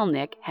Dr.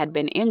 Yelenic had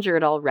been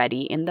injured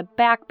already in the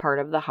back part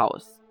of the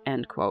house,"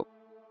 end quote.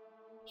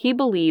 He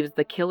believes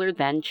the killer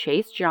then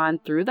chased John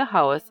through the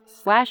house,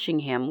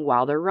 slashing him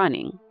while they're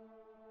running.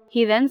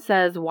 He then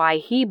says why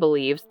he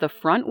believes the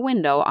front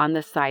window on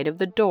the side of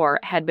the door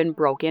had been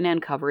broken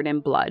and covered in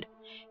blood.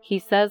 He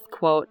says,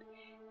 quote,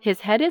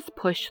 "His head is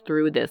pushed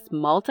through this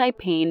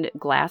multi-paned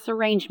glass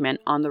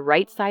arrangement on the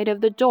right side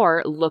of the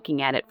door,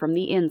 looking at it from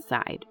the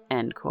inside,"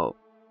 end quote.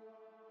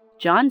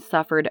 John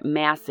suffered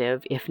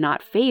massive, if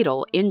not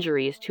fatal,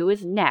 injuries to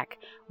his neck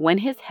when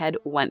his head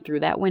went through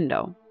that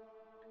window.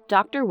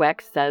 Dr.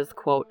 Wecht says,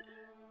 quote,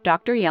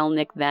 "Dr.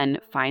 Yelenic then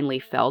finally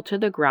fell to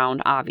the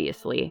ground,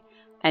 obviously,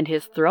 and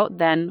his throat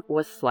then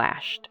was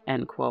slashed,"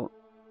 end quote.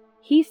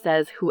 He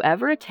says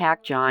whoever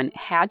attacked John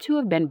had to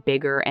have been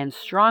bigger and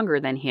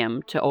stronger than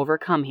him to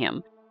overcome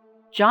him.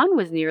 John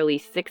was nearly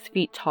 6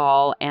 feet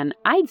tall, and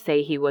I'd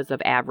say he was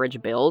of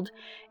average build,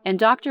 and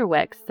Dr.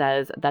 Wecht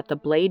says that the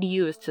blade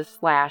used to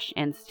slash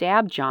and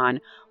stab John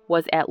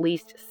was at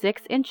least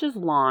 6 inches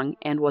long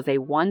and was a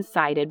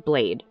one-sided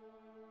blade.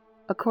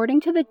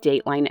 According to the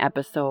Dateline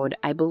episode,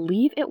 I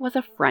believe it was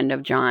a friend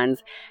of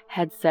John's,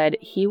 had said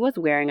he was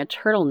wearing a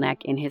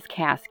turtleneck in his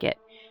casket.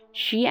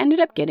 She ended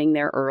up getting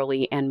there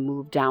early and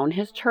moved down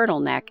his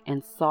turtleneck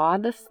and saw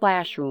the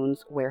slash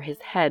wounds where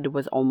his head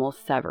was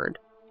almost severed.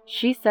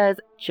 She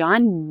says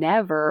John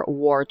never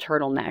wore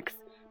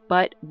turtlenecks,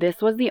 but this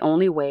was the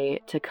only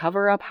way to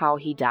cover up how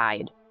he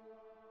died.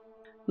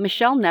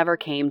 Michelle never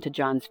came to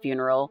John's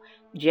funeral.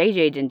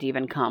 JJ didn't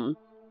even come.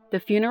 The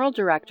funeral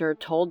director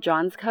told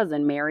John's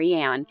cousin, Mary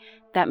Ann,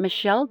 that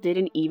Michelle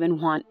didn't even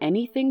want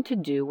anything to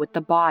do with the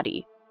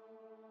body.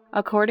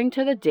 According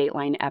to the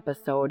Dateline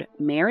episode,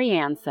 Mary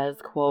Ann says,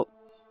 quote,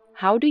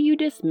 "How do you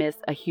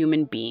dismiss a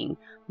human being,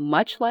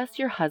 much less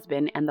your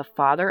husband and the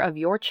father of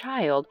your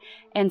child,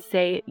 and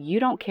say you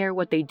don't care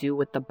what they do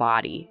with the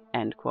body,"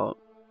 end quote.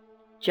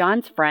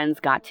 John's friends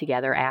got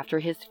together after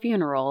his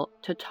funeral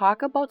to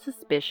talk about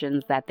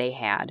suspicions that they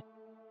had.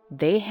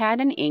 They had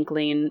an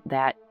inkling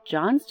that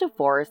John's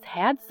divorce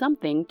had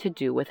something to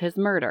do with his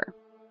murder.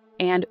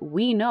 And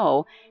we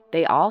know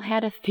they all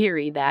had a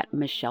theory that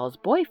Michelle's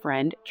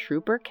boyfriend,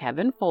 Trooper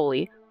Kevin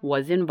Foley,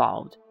 was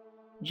involved.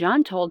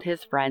 John told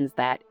his friends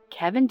that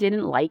Kevin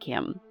didn't like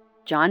him.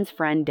 John's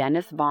friend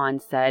Dennis Vaughn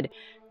said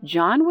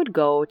John would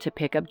go to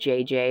pick up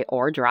JJ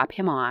or drop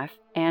him off,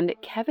 and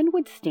Kevin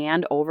would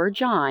stand over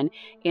John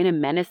in a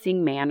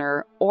menacing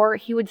manner, or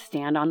he would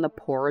stand on the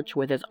porch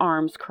with his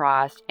arms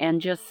crossed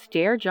and just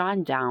stare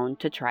John down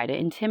to try to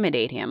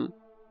intimidate him.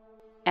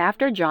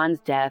 After John's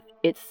death,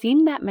 it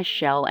seemed that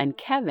Michelle and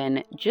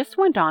Kevin just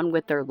went on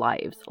with their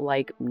lives,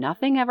 like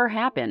nothing ever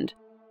happened.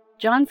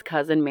 John's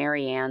cousin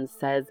Mary Ann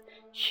says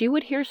she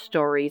would hear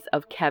stories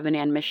of Kevin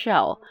and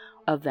Michelle,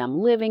 of them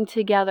living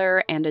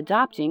together and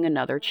adopting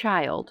another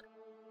child.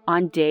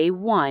 On day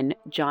 1,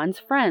 John's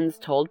friends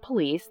told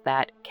police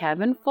that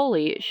Kevin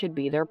Foley should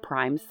be their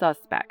prime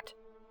suspect.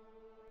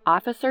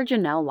 Officer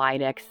John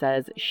Yelenic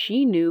says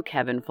she knew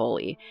Kevin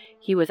Foley.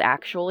 He was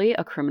actually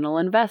a criminal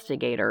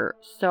investigator,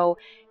 so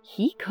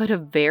he could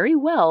have very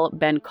well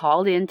been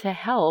called in to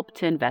help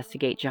to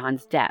investigate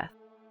John's death.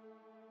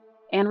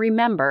 And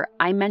remember,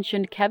 I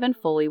mentioned Kevin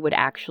Foley would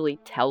actually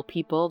tell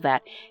people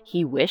that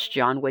he wished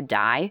John would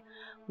die.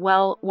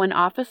 Well, when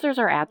officers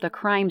are at the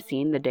crime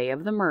scene the day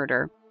of the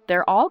murder,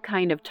 they're all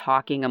kind of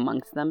talking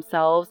amongst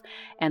themselves,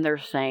 and they're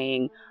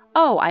saying,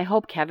 "Oh, I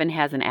hope Kevin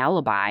has an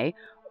alibi,"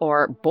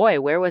 or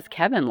 "Boy, where was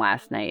Kevin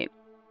last night?"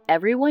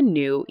 Everyone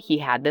knew he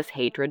had this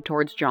hatred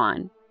towards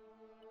John.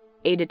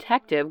 A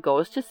detective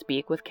goes to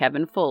speak with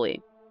Kevin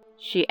Foley.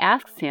 She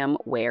asks him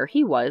where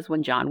he was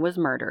when John was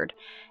murdered,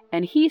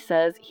 and he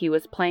says he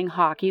was playing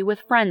hockey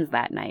with friends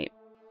that night.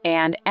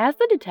 And as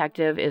the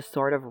detective is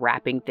sort of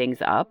wrapping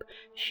things up,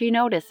 she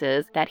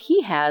notices that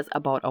he has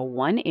about a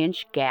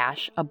 1-inch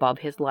gash above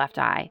his left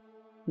eye.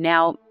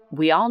 Now,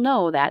 we all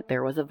know that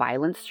there was a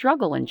violent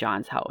struggle in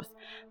John's house.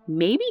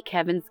 Maybe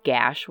Kevin's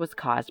gash was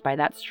caused by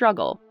that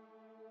struggle.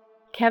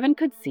 Kevin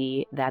could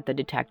see that the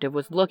detective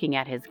was looking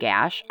at his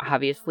gash,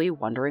 obviously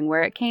wondering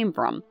where it came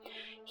from.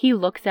 He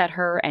looks at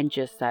her and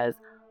just says,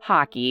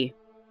 "Hockey."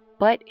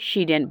 But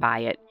she didn't buy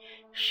it.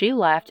 She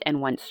left and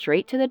went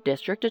straight to the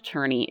district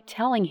attorney,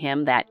 telling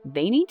him that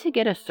they need to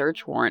get a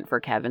search warrant for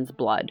Kevin's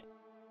blood.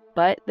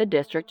 But the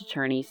district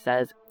attorney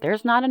says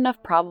there's not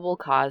enough probable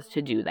cause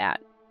to do that.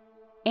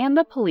 And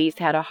the police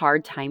had a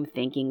hard time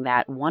thinking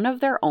that one of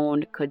their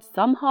own could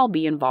somehow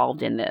be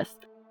involved in this.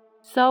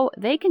 So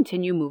they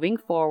continue moving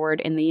forward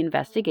in the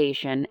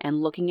investigation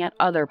and looking at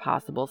other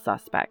possible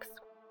suspects.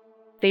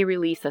 They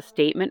release a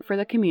statement for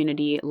the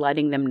community,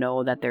 letting them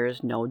know that there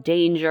is no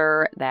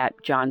danger, that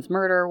John's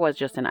murder was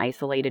just an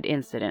isolated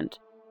incident.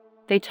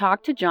 They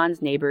talk to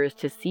John's neighbors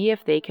to see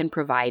if they can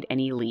provide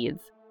any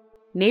leads.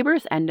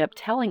 Neighbors end up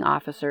telling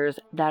officers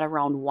that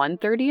around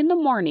 1:30 in the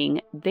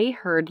morning, they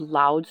heard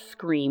loud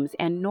screams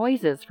and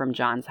noises from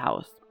John's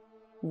house.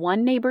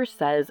 One neighbor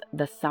says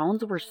the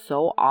sounds were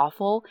so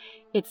awful,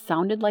 it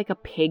sounded like a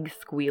pig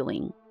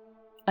squealing.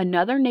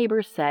 Another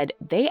neighbor said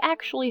they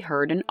actually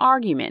heard an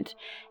argument,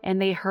 and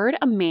they heard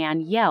a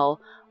man yell,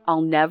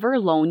 "I'll never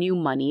loan you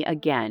money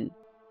again."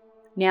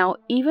 Now,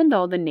 even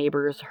though the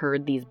neighbors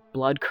heard these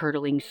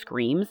blood-curdling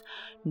screams,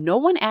 no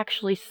one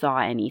actually saw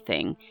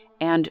anything,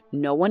 and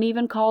no one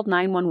even called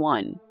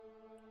 911.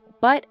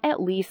 But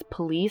at least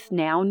police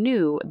now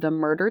knew the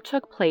murder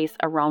took place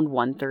around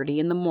 1:30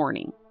 in the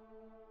morning.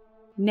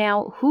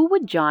 Now, who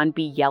would John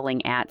be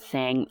yelling at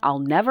saying, "I'll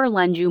never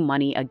lend you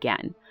money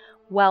again"?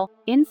 Well,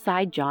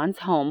 inside John's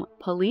home,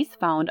 police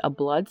found a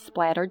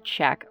blood-splattered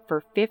check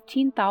for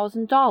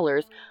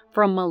 $15,000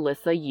 from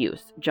Melissa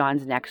Use,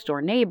 John's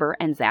next-door neighbor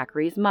and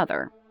Zachary's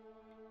mother.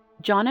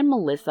 John and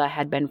Melissa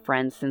had been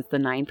friends since the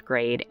 9th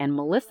grade, and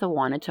Melissa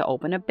wanted to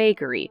open a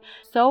bakery,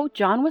 so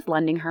John was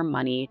lending her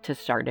money to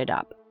start it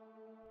up.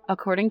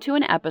 According to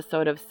an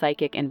episode of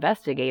Psychic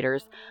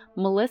Investigators,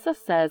 Melissa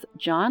says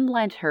John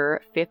lent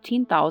her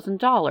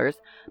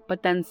 $15,000,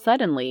 but then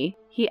suddenly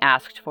he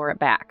asked for it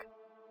back.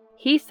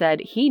 He said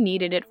he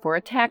needed it for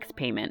a tax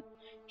payment.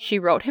 She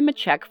wrote him a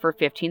check for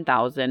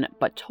 $15,000,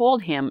 but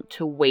told him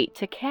to wait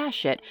to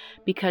cash it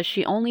because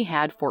she only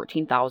had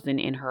 $14,000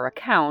 in her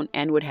account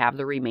and would have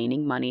the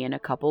remaining money in a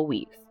couple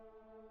weeks.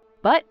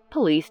 But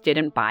police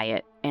didn't buy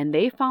it, and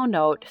they found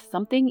out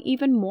something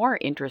even more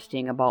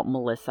interesting about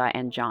Melissa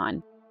and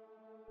John.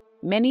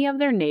 Many of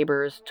their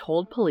neighbors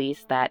told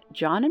police that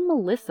John and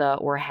Melissa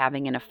were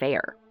having an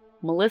affair.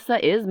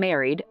 Melissa is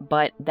married,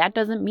 but that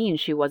doesn't mean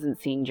she wasn't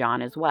seeing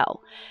John as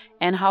well.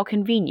 And how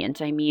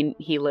convenient, I mean,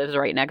 he lives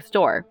right next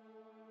door.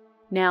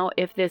 Now,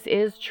 if this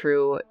is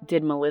true,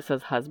 did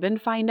Melissa's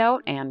husband find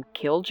out and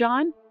kill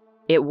John?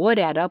 It would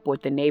add up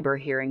with the neighbor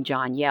hearing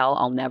John yell,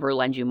 "I'll never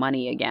lend you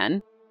money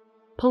again."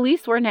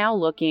 Police were now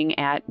looking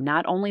at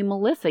not only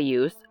Melissa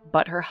Use,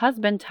 but her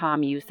husband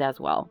Tom Use as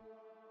well.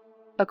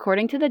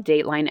 According to the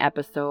Dateline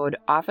episode,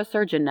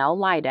 Officer Janelle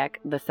Lydek,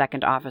 the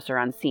second officer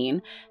on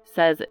scene,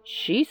 says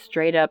she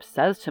straight up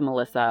says to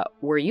Melissa,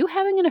 "Were you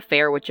having an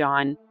affair with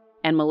John?"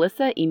 And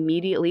Melissa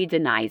immediately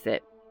denies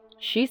it.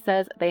 She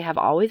says they have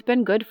always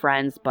been good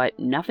friends, but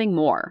nothing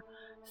more.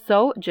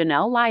 So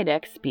Janelle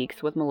Lydek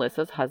speaks with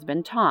Melissa's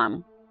husband,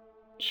 Tom.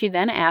 She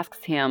then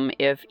asks him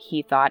if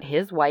he thought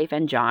his wife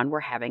and John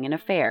were having an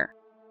affair.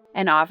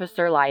 And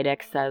Officer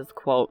Lydek says,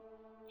 quote,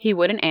 "He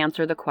wouldn't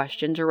answer the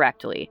question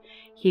directly.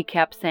 He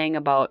kept saying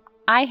about,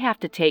 'I have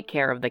to take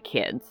care of the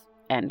kids,'"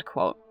 end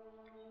quote.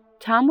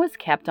 Tom was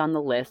kept on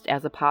the list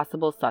as a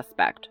possible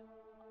suspect.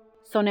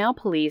 So now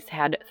police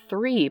had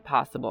 3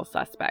 possible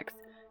suspects,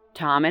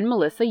 Tom and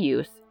Melissa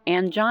Use,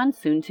 and John's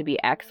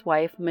soon-to-be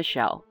ex-wife,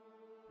 Michelle.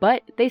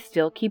 But they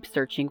still keep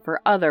searching for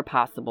other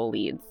possible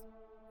leads.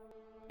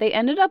 They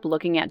ended up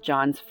looking at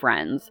John's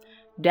friends.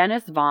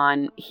 Dennis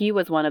Vaughn, he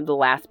was one of the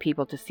last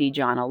people to see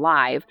John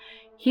alive.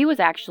 He was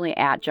actually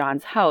at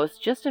John's house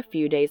just a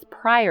few days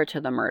prior to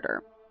the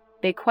murder.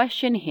 They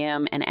question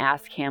him and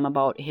ask him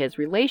about his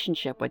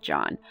relationship with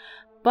John,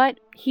 but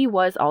he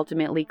was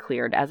ultimately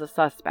cleared as a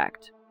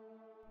suspect.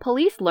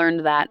 Police learned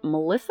that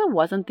Melissa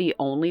wasn't the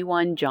only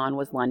one John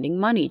was lending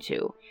money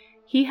to.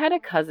 He had a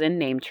cousin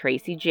named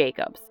Tracy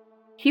Jacobs.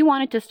 He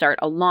wanted to start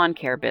a lawn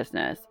care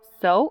business,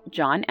 so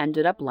John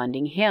ended up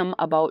lending him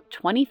about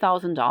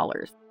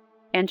 $20,000.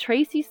 And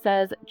Tracy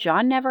says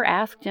John never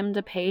asked him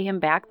to pay him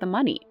back the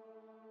money.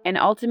 And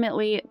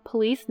ultimately,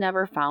 police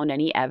never found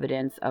any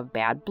evidence of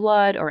bad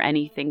blood or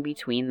anything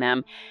between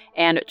them,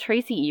 and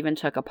Tracy even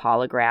took a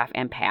polygraph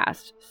and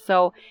passed,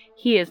 so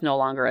he is no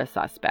longer a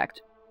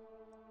suspect.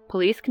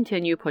 Police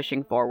continue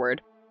pushing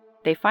forward.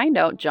 They find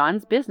out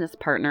John's business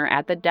partner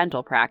at the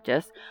dental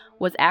practice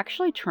was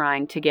actually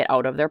trying to get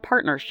out of their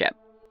partnership,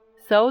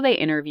 so they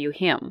interview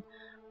him.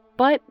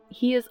 But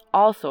he is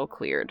also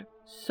cleared.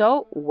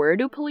 So where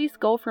do police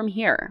go from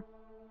here?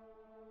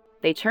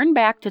 They turn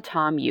back to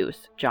Tom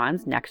Use,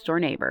 John's next-door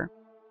neighbor.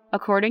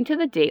 According to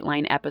the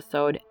Dateline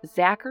episode,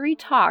 Zachary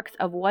talks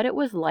of what it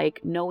was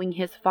like knowing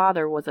his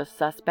father was a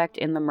suspect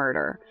in the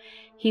murder.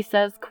 He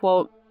says,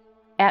 quote,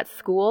 "At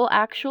school,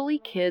 actually,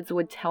 kids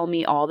would tell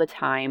me all the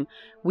time,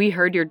 'We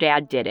heard your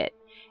dad did it.'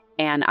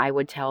 And I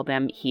would tell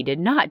them, 'He did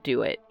not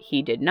do it.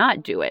 He did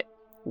not do it.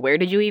 Where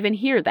did you even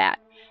hear that?'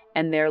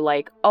 And they're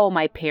like, 'Oh,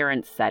 my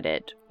parents said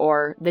it,'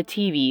 or 'the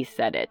TV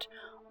said it,'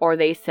 or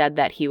 'they said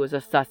that he was a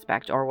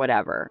suspect,' or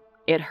whatever.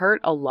 It hurt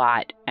a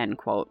lot," end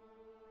quote.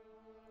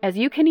 As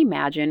you can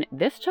imagine,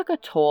 this took a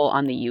toll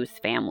on the Use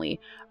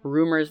family.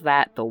 Rumors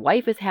that the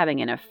wife is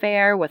having an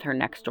affair with her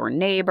next-door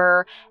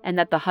neighbor and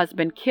that the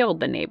husband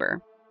killed the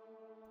neighbor.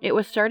 It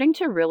was starting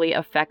to really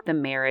affect the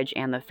marriage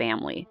and the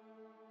family.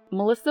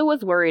 Melissa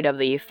was worried of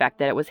the effect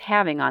that it was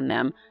having on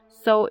them,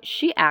 so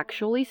she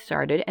actually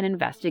started an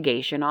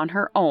investigation on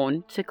her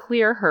own to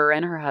clear her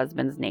and her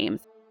husband's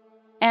names.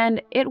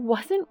 And it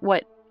wasn't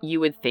what you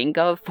would think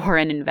of for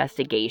an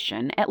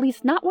investigation, at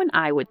least not one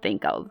I would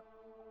think of.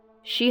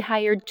 She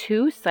hired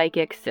two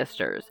psychic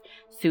sisters,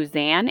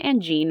 Suzanne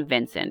and Jean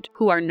Vincent,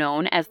 who are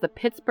known as the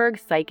Pittsburgh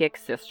Psychic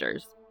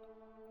Sisters.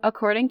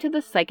 According to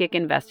the Psychic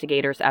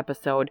Investigators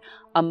episode,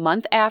 a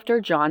month after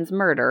John's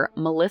murder,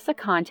 Melissa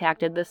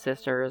contacted the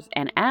sisters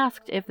and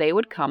asked if they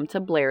would come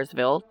to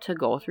Blairsville to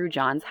go through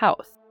John's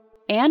house.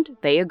 And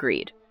they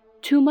agreed.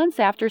 2 months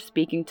after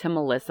speaking to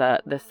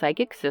Melissa, the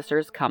Psychic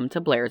Sisters come to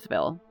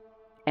Blairsville.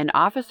 And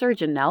Officer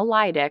Janelle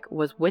Lydick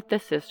was with the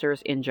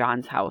sisters in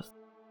John's house.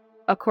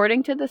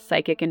 According to the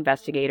Psychic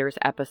Investigators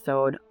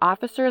episode,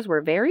 officers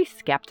were very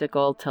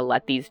skeptical to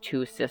let these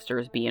two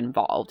sisters be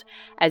involved.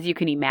 As you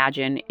can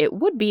imagine, it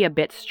would be a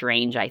bit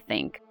strange, I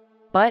think.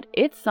 But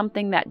it's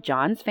something that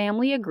John's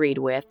family agreed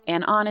with,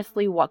 and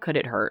honestly, what could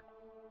it hurt?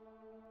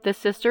 The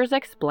sisters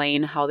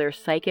explain how their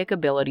psychic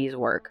abilities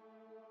work.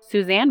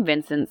 Suzanne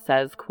Vincent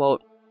says,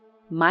 quote,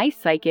 "My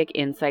psychic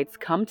insights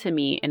come to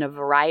me in a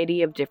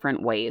variety of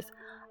different ways.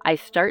 I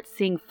start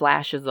seeing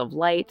flashes of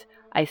light,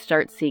 I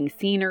start seeing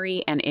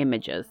scenery and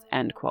images,"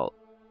 end quote.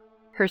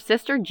 Her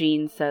sister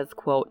Jean says,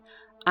 quote,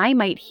 "I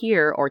might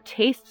hear or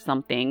taste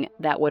something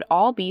that would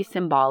all be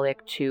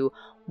symbolic to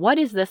what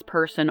is this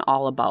person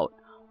all about,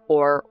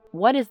 or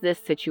what is this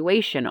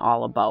situation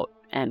all about,"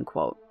 end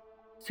quote.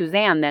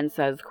 Suzanne then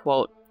says,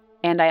 quote,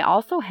 "And I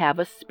also have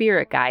a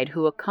spirit guide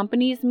who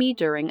accompanies me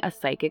during a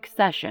psychic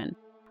session.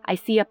 I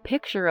see a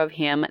picture of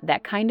him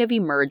that kind of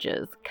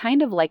emerges,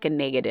 kind of like a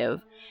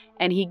negative,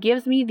 and he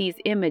gives me these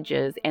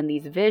images and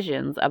these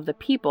visions of the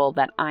people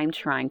that I'm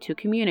trying to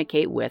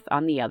communicate with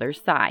on the other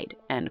side,"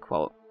 end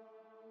quote.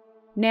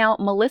 Now,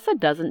 Melissa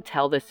doesn't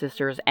tell the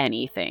sisters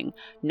anything.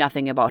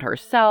 Nothing about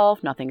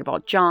herself, nothing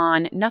about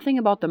John, nothing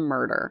about the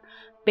murder.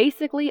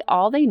 Basically,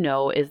 all they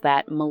know is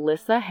that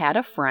Melissa had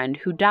a friend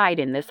who died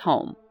in this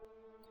home.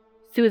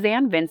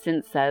 Suzanne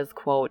Vincent says,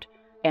 quote,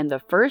 "And the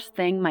first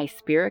thing my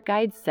spirit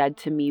guide said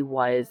to me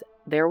was,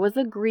 there was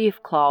a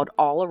grief cloud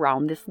all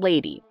around this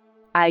lady.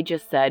 I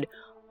just said,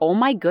 'Oh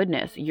my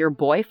goodness, your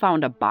boy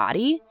found a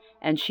body?'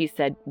 And she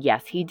said,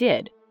 'Yes, he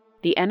did.'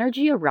 The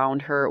energy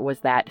around her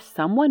was that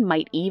someone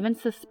might even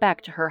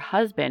suspect her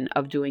husband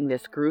of doing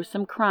this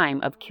gruesome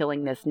crime of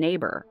killing this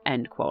neighbor,"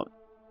 end quote.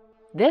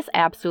 This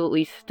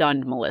absolutely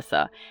stunned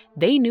Melissa.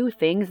 They knew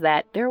things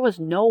that there was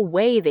no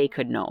way they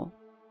could know.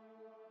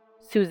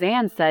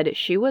 Suzanne said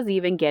she was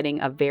even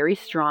getting a very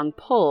strong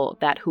pull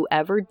that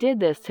whoever did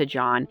this to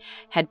John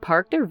had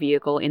parked their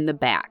vehicle in the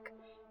back.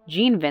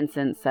 Jean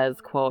Vincent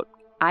says, quote,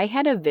 "I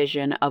had a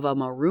vision of a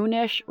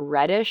maroonish,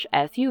 reddish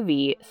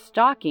SUV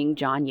stalking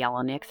John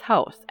Yelenic's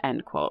house,"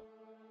 end quote.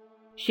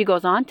 She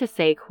goes on to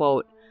say,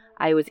 quote,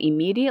 "I was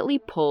immediately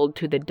pulled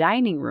to the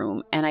dining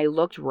room and I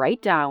looked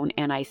right down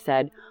and I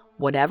said,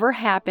 whatever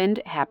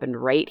happened,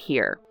 happened right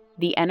here.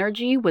 The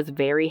energy was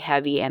very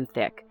heavy and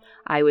thick.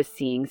 I was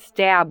seeing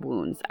stab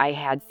wounds. I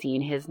had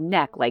seen his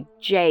neck like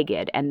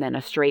jagged and then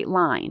a straight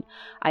line.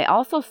 I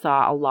also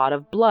saw a lot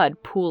of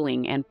blood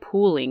pooling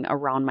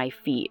around my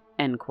feet,"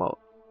 end quote.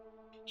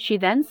 She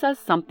then says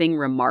something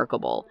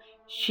remarkable.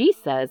 She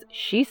says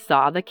she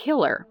saw the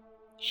killer.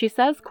 She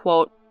says,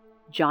 quote,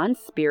 "John's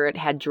spirit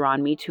had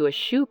drawn me to a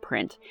shoe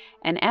print,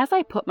 and as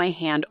I put my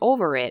hand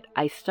over it,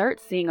 I start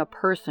seeing a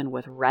person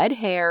with red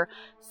hair,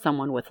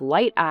 someone with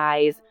light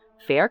eyes,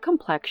 fair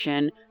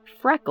complexion,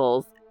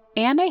 freckles,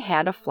 and I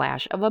had a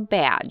flash of a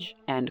badge,"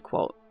 end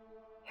quote.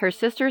 Her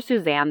sister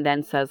Suzanne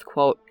then says,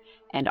 quote,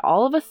 "And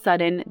all of a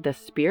sudden, the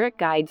spirit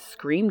guide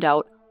screamed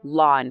out,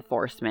 'Law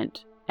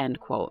enforcement,' end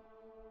quote."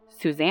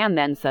 Suzanne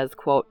then says,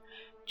 quote,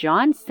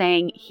 John's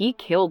saying he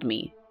killed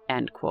me,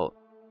 end quote.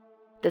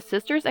 The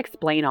sisters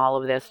explain all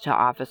of this to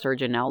Officer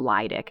John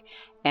Yelenic,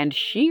 and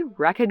she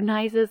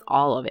recognizes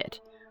all of it.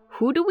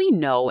 Who do we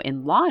know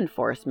in law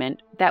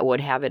enforcement that would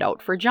have it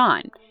out for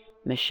John?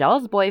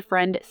 Michelle's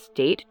boyfriend,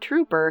 State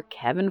Trooper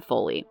Kevin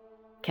Foley.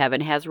 Kevin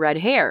has red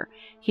hair,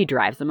 he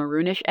drives a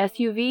maroonish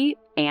SUV,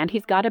 and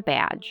he's got a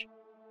badge.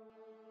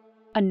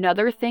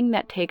 Another thing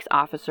that takes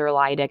Officer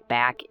Yelenic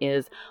back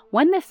is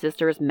when the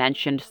sisters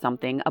mentioned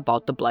something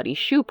about the bloody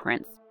shoe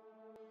prints.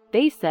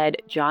 They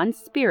said John's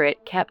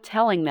spirit kept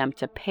telling them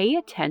to pay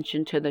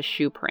attention to the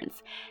shoe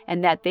prints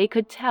and that they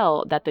could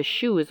tell that the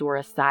shoes were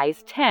a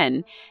size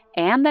 10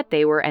 and that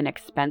they were an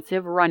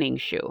expensive running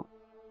shoe.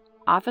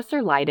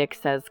 Officer Yelenic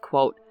says,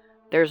 quote,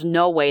 "There's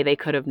no way they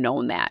could have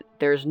known that.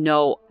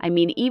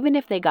 Even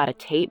if they got a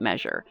tape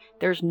measure,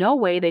 there's no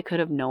way they could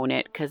have known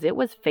it because it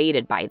was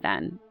faded by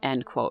then,"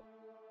 end quote.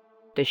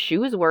 The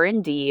shoes were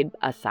indeed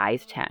a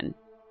size 10.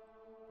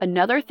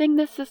 Another thing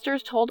the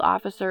sisters told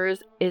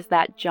officers is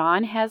that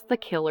John has the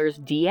killer's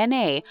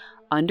DNA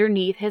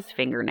underneath his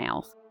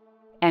fingernails.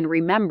 And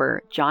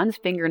remember, John's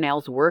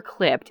fingernails were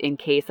clipped in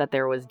case that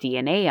there was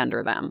DNA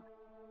under them.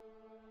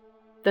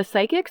 The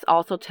psychics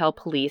also tell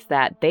police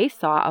that they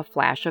saw a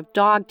flash of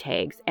dog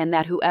tags and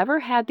that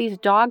whoever had these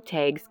dog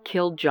tags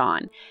killed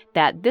John,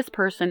 that this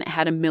person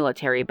had a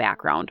military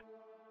background.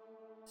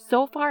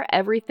 So far,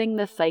 everything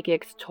the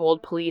psychics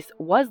told police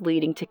was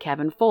leading to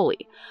Kevin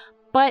Foley,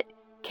 but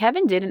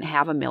Kevin didn't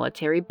have a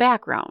military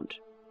background.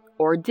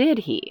 Or did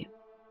he?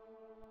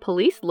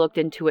 Police looked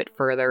into it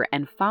further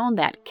and found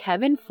that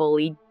Kevin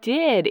Foley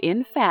did,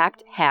 in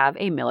fact, have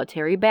a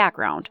military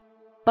background.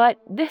 But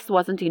this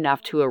wasn't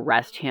enough to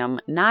arrest him,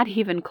 not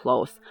even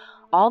close.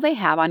 All they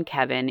have on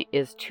Kevin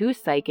is 2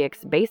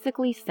 psychics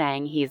basically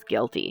saying he's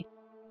guilty.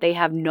 They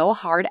have no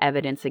hard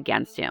evidence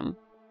against him.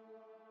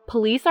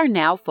 Police are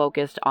now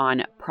focused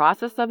on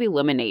process of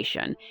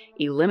elimination,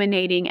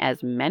 eliminating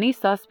as many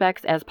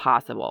suspects as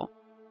possible.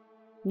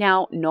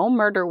 Now, no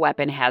murder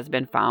weapon has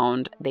been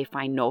found. They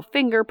find no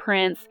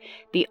fingerprints.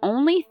 The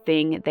only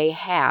thing they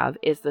have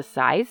is the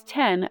size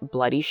 10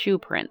 bloody shoe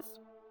prints.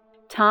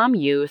 Tom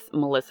Use,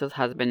 Melissa's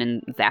husband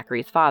and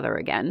Zachary's father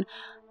again,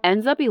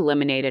 ends up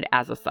eliminated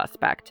as a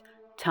suspect.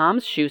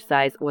 Tom's shoe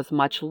size was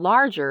much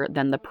larger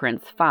than the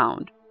prints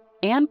found.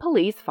 And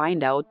police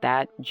find out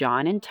that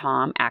John and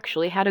Tom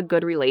actually had a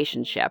good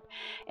relationship,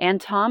 and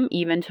Tom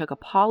even took a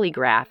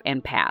polygraph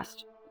and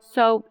passed.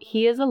 So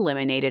he is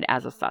eliminated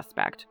as a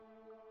suspect.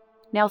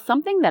 Now,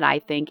 something that I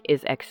think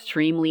is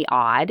extremely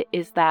odd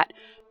is that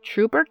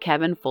Trooper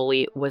Kevin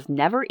Foley was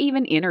never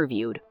even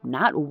interviewed,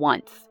 not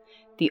once.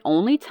 The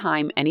only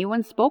time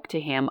anyone spoke to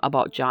him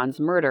about John's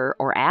murder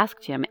or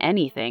asked him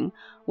anything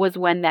was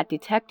when that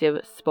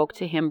detective spoke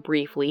to him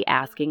briefly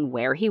asking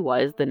where he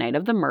was the night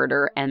of the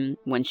murder and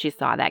when she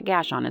saw that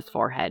gash on his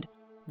forehead.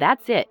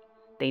 That's it.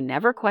 They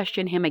never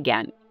questioned him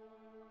again.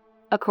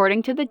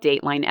 According to the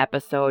Dateline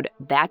episode,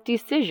 that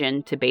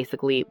decision to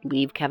basically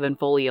leave Kevin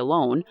Foley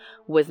alone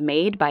was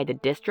made by the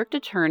district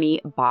attorney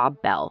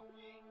Bob Bell.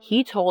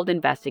 He told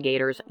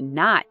investigators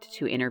not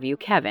to interview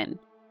Kevin.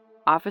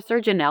 Officer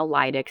John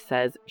Yelenic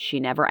says she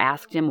never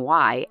asked him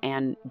why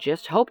and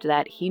just hoped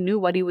that he knew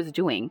what he was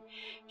doing.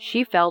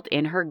 She felt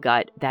in her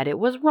gut that it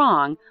was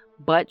wrong,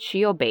 but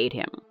she obeyed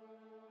him.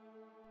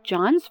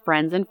 John's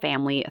friends and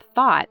family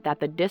thought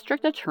that the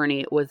district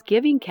attorney was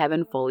giving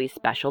Kevin Foley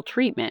special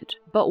treatment,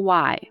 but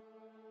why?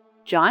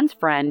 John's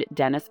friend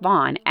Dennis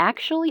Vaughn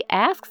actually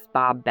asks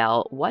Bob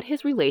Bell what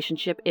his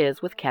relationship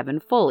is with Kevin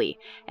Foley,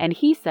 and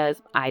he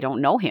says, "I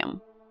don't know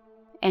him."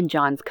 And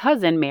John's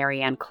cousin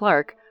Marianne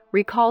Clark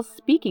recalls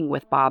speaking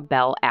with Bob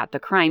Bell at the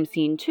crime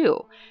scene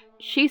too.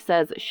 She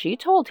says she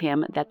told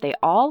him that they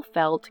all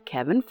felt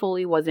Kevin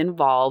Foley was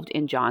involved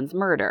in John's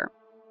murder.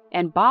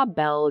 And Bob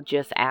Bell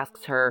just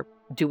asks her,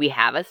 "Do we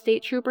have a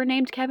state trooper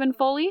named Kevin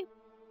Foley?"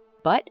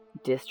 But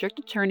District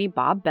Attorney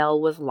Bob Bell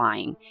was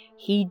lying.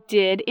 He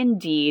did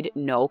indeed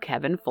know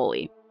Kevin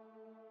Foley.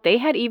 They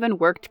had even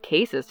worked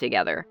cases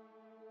together.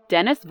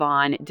 Dennis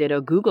Vaughn did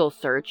a Google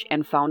search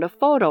and found a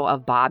photo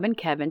of Bob and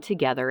Kevin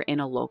together in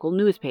a local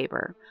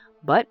newspaper.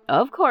 But,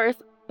 of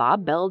course,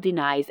 Bob Bell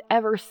denies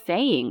ever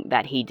saying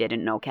that he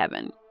didn't know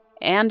Kevin.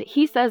 And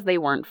he says they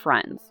weren't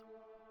friends.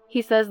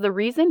 He says the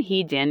reason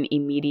he didn't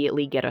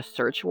immediately get a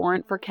search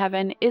warrant for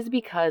Kevin is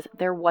because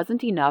there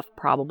wasn't enough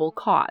probable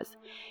cause.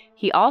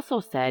 He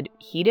also said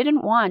he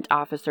didn't want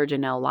Officer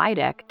John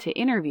Yelenic to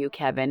interview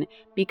Kevin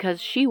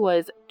because she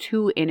was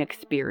too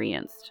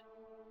inexperienced.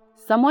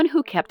 Someone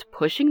who kept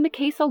pushing the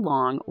case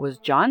along was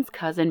John's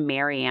cousin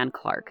Marianne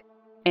Clark,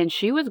 and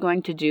she was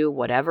going to do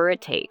whatever it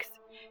takes.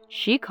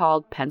 She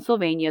called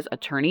Pennsylvania's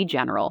Attorney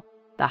General,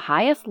 the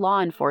highest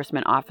law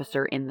enforcement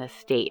officer in the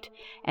state,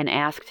 and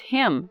asked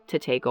him to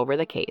take over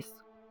the case.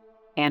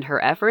 And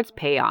her efforts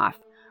pay off.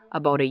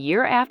 About a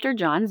year after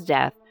John's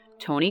death,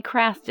 Tony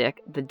Krastic,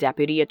 the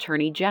Deputy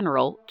Attorney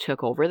General,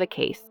 took over the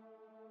case.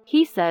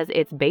 He says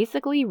it's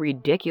basically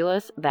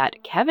ridiculous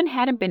that Kevin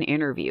hadn't been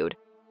interviewed.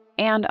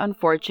 And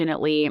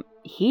unfortunately,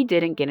 he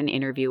didn't get an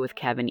interview with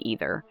Kevin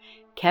either.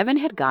 Kevin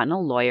had gotten a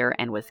lawyer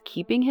and was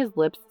keeping his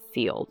lips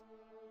sealed.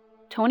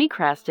 Tony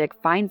Krastick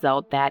finds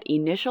out that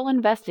initial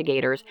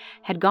investigators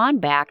had gone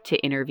back to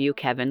interview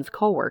Kevin's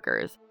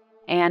coworkers,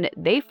 and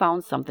they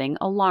found something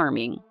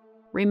alarming.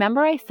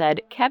 Remember I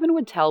said Kevin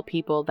would tell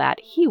people that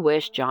he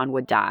wished John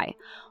would die?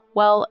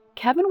 Well,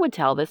 Kevin would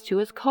tell this to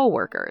his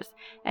coworkers,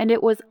 and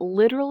it was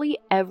literally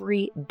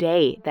every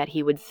day that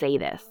he would say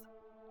this.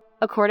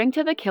 According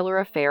to the Killer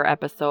Affair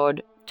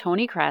episode,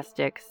 Tony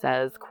Krastick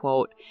says,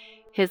 quote,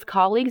 his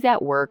colleagues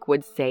at work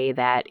would say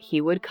that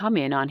he would come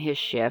in on his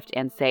shift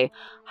and say,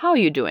 "How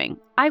you doing?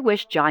 I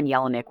wish John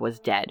Yelenic was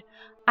dead.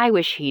 I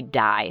wish he'd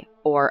die,"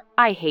 or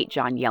 "I hate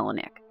John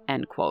Yelenic,"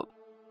 end quote.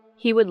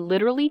 He would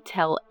literally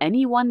tell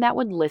anyone that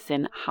would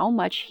listen how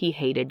much he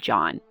hated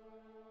John.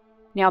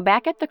 Now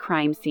back at the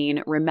crime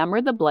scene, remember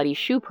the bloody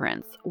shoe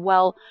prints?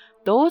 Well,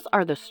 those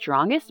are the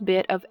strongest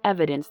bit of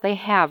evidence they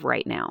have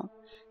right now.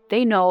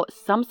 They know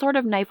some sort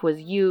of knife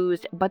was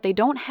used, but they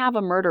don't have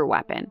a murder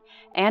weapon.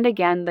 And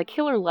again, the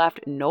killer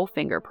left no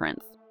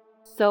fingerprints.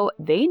 So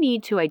they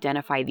need to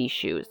identify these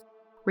shoes.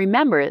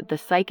 Remember, the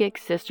psychic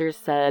sisters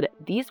said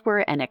these were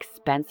an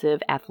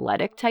expensive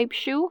athletic type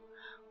shoe?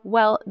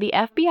 Well, the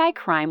FBI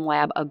crime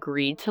lab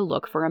agreed to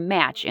look for a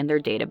match in their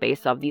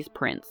database of these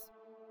prints.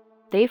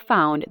 They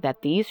found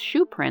that these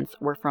shoe prints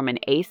were from an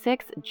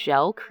Asics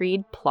Gel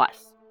Creed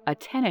Plus, a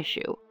tennis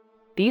shoe.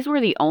 These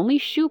were the only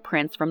shoe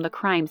prints from the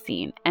crime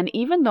scene, and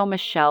even though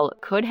Michelle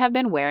could have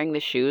been wearing the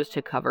shoes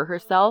to cover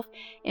herself,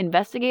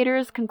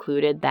 investigators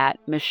concluded that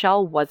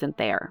Michelle wasn't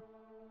there.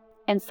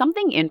 And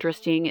something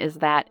interesting is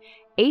that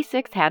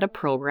Asics had a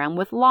program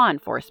with law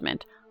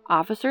enforcement.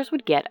 Officers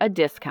would get a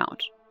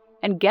discount.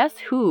 And guess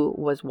who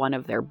was one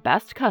of their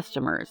best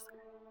customers?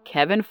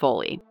 Kevin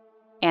Foley.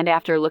 And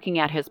after looking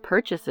at his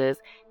purchases,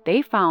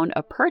 they found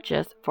a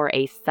purchase for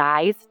a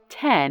size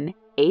 10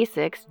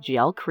 Asics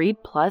Gel Creed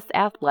Plus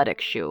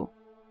athletic shoe.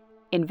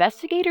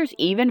 Investigators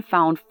even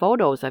found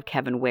photos of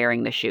Kevin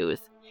wearing the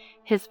shoes.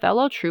 His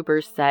fellow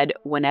troopers said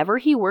whenever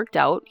he worked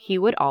out, he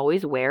would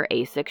always wear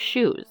Asics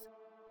shoes.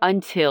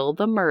 Until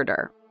the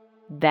murder.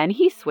 Then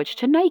he switched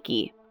to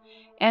Nike.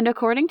 And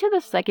according to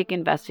the Psychic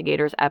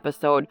Investigators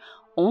episode,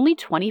 only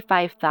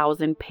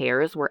 25,000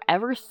 pairs were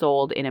ever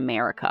sold in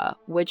America,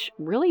 which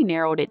really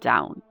narrowed it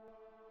down.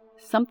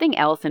 Something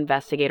else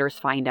investigators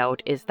find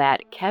out is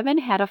that Kevin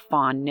had a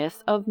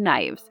fondness of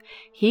knives.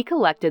 He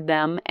collected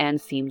them and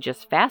seemed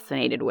just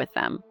fascinated with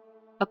them.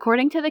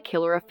 According to the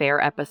Killer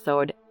Affair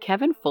episode,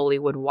 Kevin Foley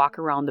would walk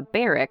around the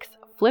barracks,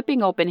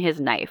 flipping open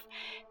his knife,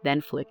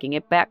 then flicking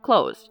it back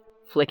closed,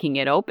 flicking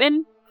it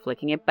open,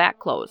 flicking it back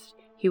closed.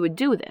 He would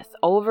do this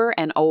over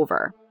and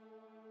over.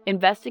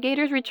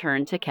 Investigators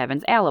returned to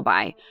Kevin's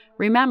alibi.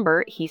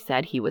 Remember, he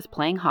said he was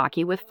playing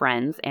hockey with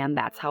friends, and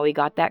that's how he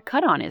got that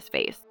cut on his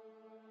face.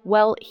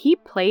 Well, he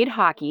played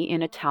hockey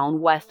in a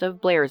town west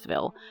of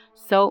Blairsville,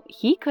 so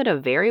he could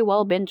have very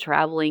well been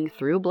traveling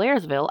through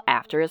Blairsville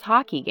after his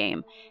hockey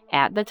game,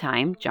 at the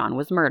time John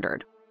was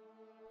murdered.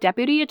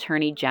 Deputy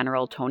Attorney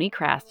General Tony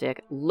Krastick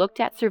looked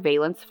at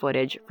surveillance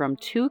footage from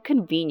 2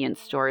 convenience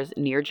stores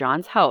near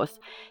John's house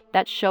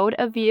that showed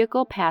a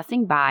vehicle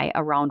passing by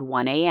around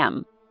 1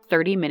 a.m.,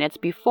 30 minutes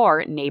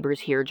before neighbors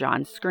hear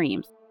John's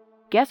screams.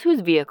 Guess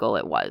whose vehicle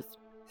it was?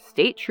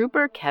 State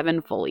Trooper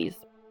Kevin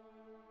Foley's.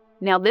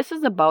 Now, this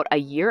is about a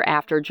year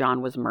after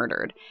John was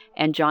murdered,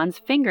 and John's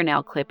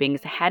fingernail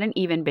clippings hadn't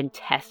even been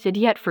tested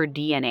yet for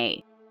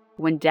DNA.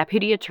 When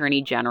Deputy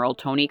Attorney General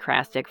Tony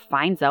Krastick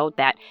finds out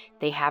that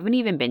they haven't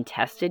even been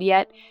tested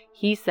yet,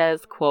 he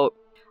says, quote,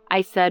 "I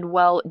said,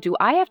 well, do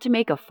I have to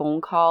make a phone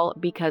call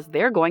because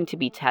they're going to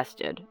be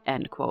tested,"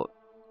 end quote.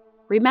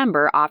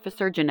 Remember,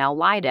 Officer Janelle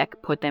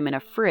Lydek put them in a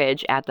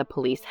fridge at the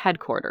police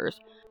headquarters.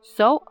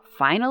 So,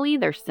 finally,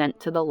 they're sent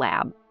to the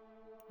lab.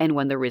 And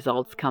when the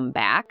results come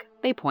back,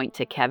 they point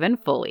to Kevin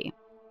Foley.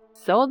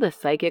 So the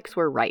psychics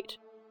were right.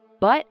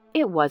 But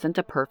it wasn't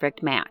a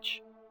perfect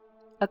match.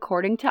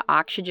 According to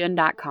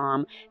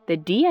Oxygen.com, the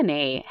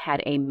DNA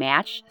had a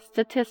match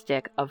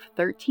statistic of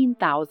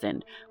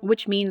 13,000,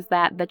 which means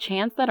that the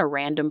chance that a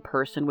random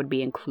person would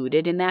be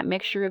included in that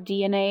mixture of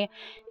DNA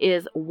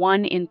is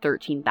 1 in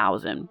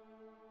 13,000,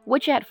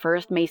 which at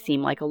first may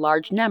seem like a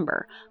large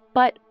number.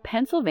 But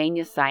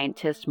Pennsylvania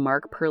scientist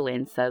Mark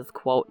Perlin says,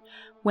 quote,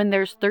 "When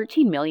there's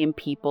 13 million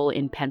people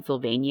in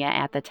Pennsylvania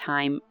at the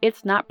time,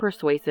 it's not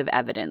persuasive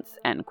evidence,"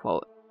 end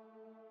quote.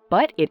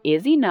 But it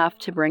is enough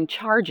to bring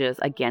charges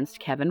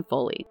against Kevin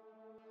Foley.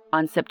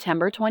 On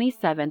September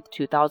 27,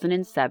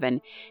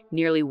 2007,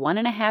 nearly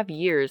 1.5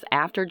 years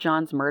after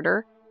John's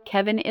murder,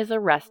 Kevin is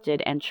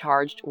arrested and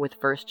charged with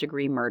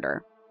first-degree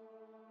murder.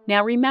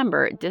 Now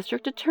remember,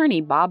 District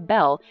Attorney Bob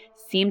Bell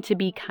seemed to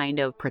be kind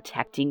of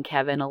protecting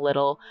Kevin a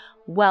little.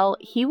 Well,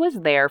 he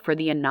was there for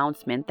the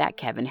announcement that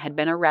Kevin had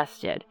been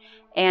arrested,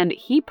 and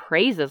he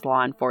praises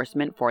law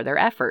enforcement for their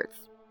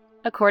efforts.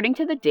 According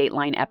to the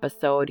Dateline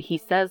episode, he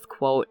says,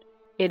 quote,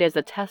 "It is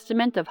a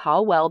testament of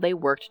how well they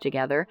worked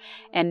together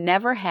and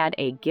never had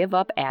a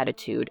give-up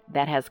attitude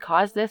that has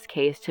caused this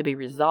case to be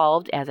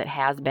resolved as it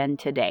has been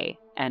today,"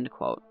 end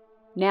quote.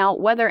 Now,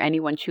 whether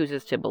anyone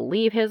chooses to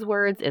believe his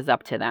words is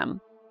up to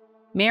them.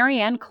 Mary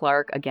Ann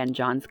Clark, again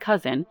John's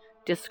cousin,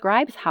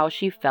 describes how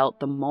she felt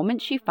the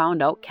moment she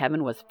found out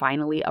Kevin was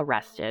finally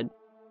arrested.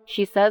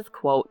 She says,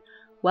 quote,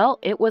 "Well,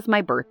 it was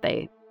my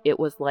birthday. It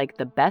was like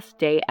the best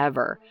day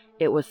ever.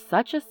 It was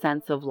such a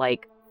sense of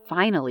like,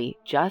 finally,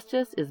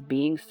 justice is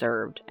being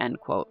served," end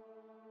quote.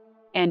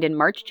 And in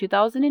March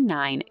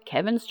 2009,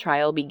 Kevin's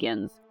trial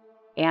begins.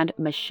 And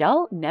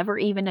Michelle never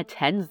even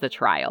attends the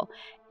trial,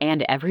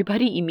 and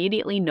everybody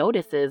immediately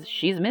notices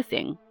she's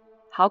missing.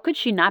 How could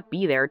she not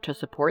be there to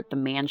support the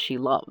man she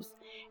loves?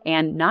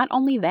 And not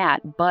only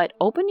that, but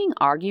opening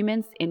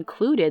arguments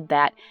included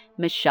that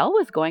Michelle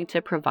was going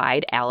to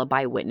provide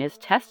alibi witness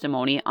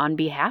testimony on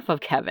behalf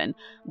of Kevin,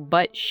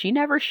 but she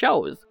never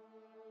shows.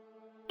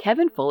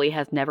 Kevin Foley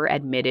has never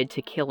admitted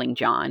to killing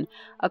John.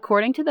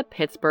 According to the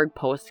Pittsburgh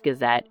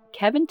Post-Gazette,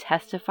 Kevin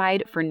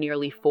testified for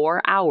nearly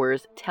 4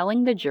 hours,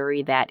 telling the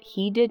jury that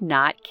he did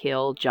not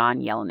kill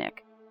John Yelenic.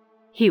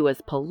 He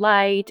was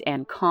polite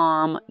and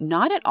calm,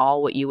 not at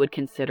all what you would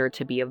consider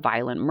to be a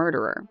violent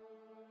murderer.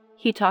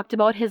 He talked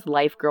about his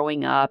life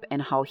growing up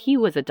and how he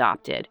was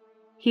adopted.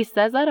 He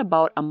says that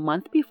about a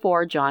month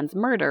before John's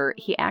murder,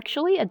 he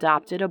actually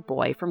adopted a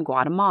boy from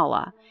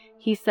Guatemala.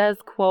 He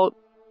says, quote,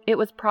 "It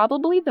was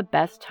probably the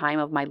best time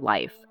of my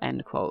life,"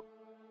 end quote.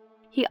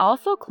 He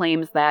also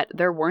claims that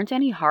there weren't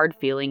any hard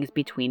feelings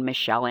between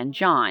Michelle and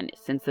John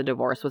since the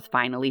divorce was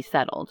finally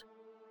settled.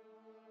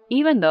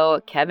 Even though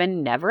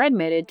Kevin never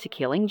admitted to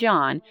killing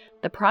John,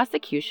 the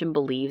prosecution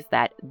believes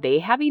that they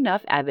have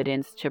enough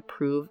evidence to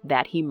prove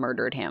that he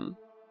murdered him.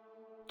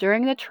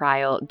 During the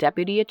trial,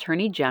 Deputy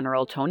Attorney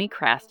General Tony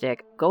Krastick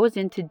goes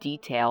into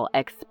detail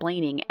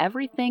explaining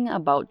everything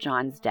about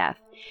John's death.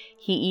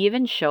 He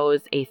even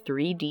shows a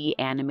 3D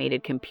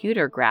animated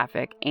computer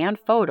graphic and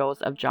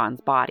photos of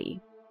John's body.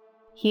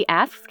 He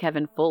asks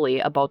Kevin Foley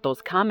about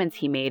those comments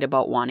he made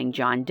about wanting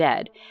John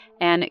dead,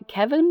 and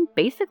Kevin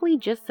basically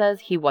just says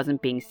he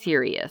wasn't being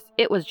serious,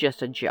 it was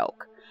just a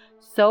joke.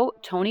 So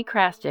Tony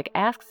Krastick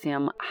asks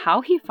him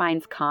how he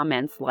finds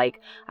comments like,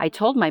 "I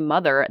told my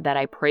mother that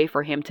I pray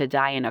for him to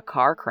die in a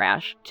car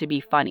crash," to be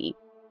funny.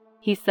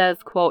 He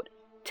says, quote,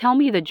 "Tell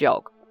me the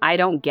joke. I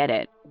don't get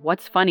it.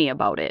 What's funny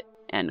about it?"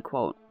 End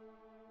quote.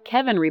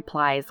 Kevin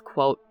replies,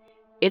 quote,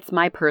 "It's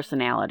my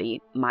personality,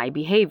 my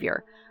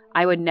behavior.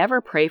 I would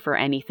never pray for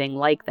anything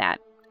like that.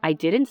 I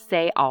didn't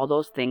say all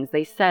those things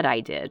they said I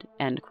did,"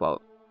 end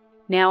quote.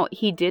 Now,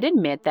 he did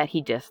admit that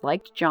he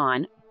disliked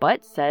John,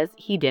 but says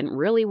he didn't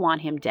really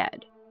want him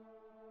dead.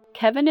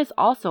 Kevin is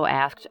also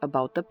asked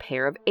about the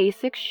pair of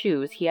Asics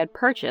shoes he had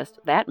purchased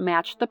that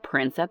matched the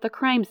prints at the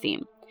crime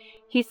scene.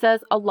 He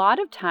says a lot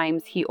of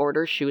times he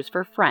orders shoes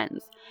for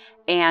friends,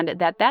 and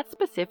that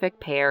specific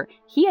pair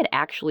he had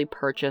actually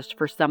purchased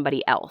for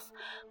somebody else,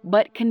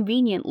 but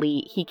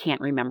conveniently he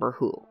can't remember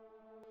who.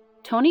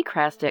 Tony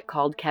Krastick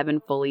called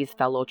Kevin Foley's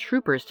fellow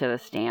troopers to the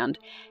stand,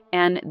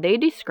 and they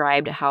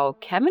described how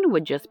Kevin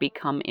would just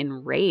become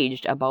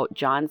enraged about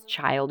John's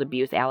child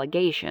abuse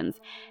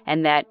allegations,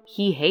 and that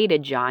he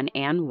hated John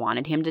and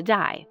wanted him to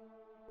die.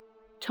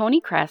 Tony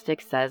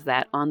Krastick says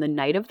that on the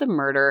night of the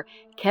murder,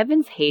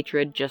 Kevin's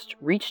hatred just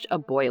reached a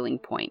boiling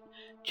point.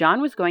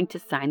 John was going to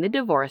sign the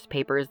divorce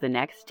papers the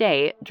next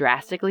day,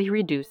 drastically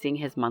reducing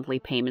his monthly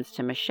payments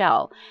to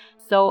Michelle.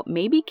 So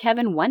maybe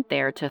Kevin went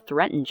there to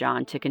threaten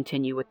John to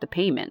continue with the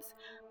payments,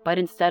 but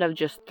instead of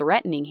just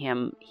threatening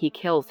him, he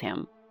kills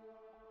him.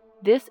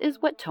 This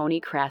is what Tony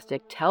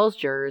Krastick tells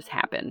jurors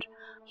happened.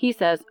 He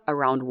says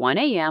around 1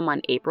 a.m.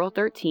 on April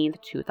 13,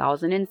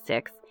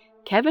 2006,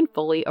 Kevin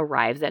Foley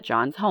arrives at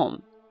John's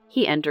home.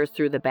 He enters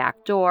through the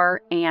back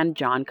door, and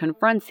John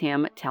confronts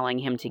him, telling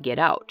him to get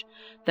out.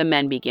 The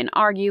men begin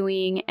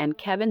arguing, and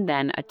Kevin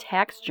then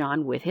attacks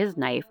John with his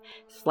knife,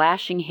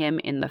 slashing him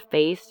in the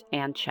face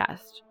and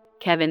chest.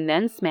 Kevin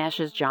then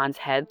smashes John's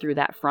head through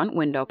that front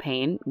window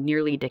pane,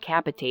 nearly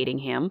decapitating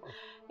him,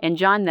 and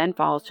John then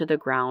falls to the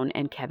ground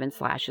and Kevin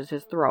slashes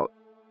his throat.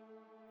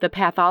 The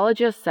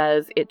pathologist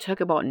says it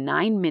took about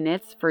 9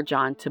 minutes for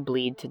John to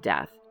bleed to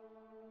death.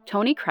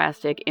 Tony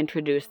Krastick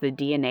introduced the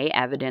DNA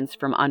evidence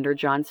from under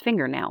John's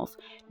fingernails.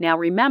 Now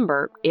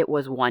remember, it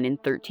was 1 in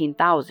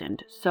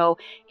 13,000, so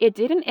it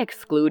didn't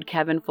exclude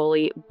Kevin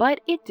Foley, but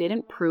it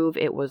didn't prove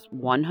it was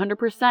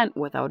 100%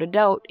 without a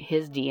doubt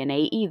his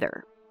DNA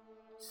either.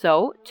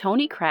 So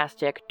Tony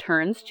Krastick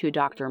turns to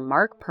Dr.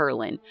 Mark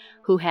Perlin,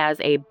 who has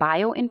a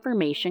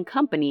bioinformation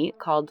company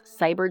called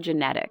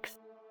Cybergenetics.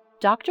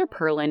 Dr.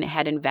 Perlin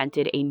had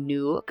invented a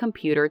new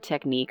computer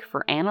technique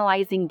for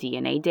analyzing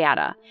DNA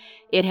data.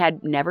 It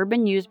had never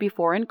been used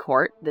before in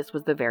court. This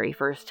was the very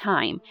first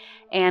time.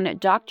 And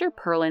Dr.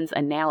 Perlin's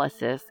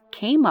analysis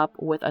came up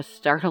with a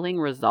startling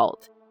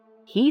result.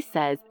 He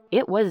says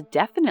it was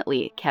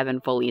definitely Kevin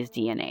Foley's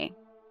DNA.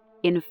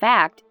 In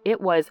fact,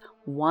 it was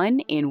 1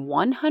 in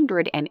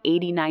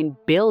 189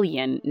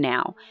 billion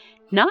now,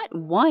 not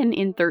 1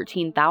 in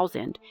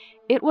 13,000.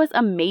 It was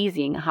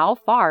amazing how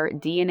far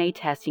DNA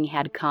testing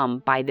had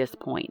come by this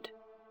point.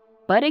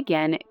 But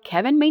again,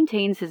 Kevin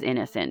maintains his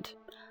innocence.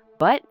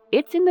 But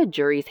it's in the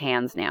jury's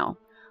hands now.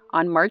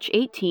 On March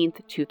 18,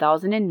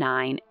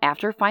 2009,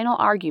 after final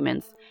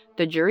arguments,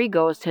 the jury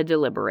goes to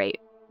deliberate.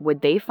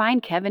 Would they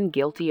find Kevin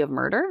guilty of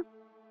murder?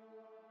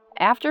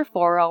 After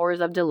 4 hours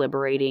of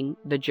deliberating,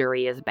 the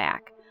jury is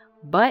back.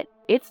 But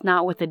it's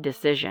not with a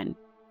decision.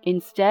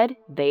 Instead,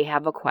 they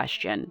have a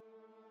question.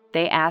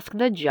 They ask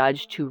the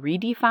judge to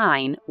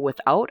redefine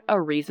without a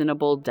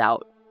reasonable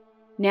doubt.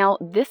 Now,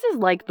 this is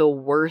like the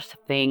worst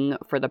thing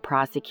for the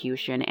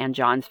prosecution and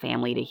John's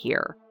family to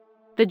hear.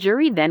 The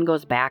jury then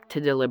goes back to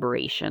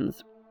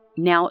deliberations.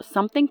 Now,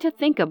 something to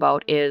think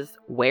about is,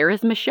 where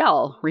is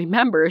Michelle?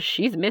 Remember,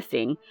 she's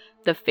missing.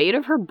 The fate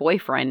of her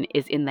boyfriend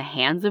is in the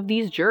hands of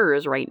these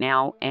jurors right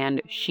now,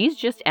 and she's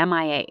just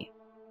MIA.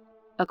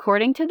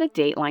 According to the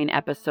Dateline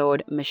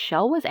episode,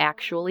 Michelle was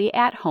actually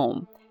at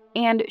home,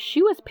 and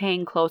she was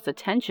paying close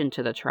attention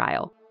to the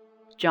trial.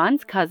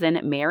 John's cousin,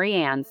 Mary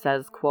Ann,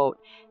 says, quote,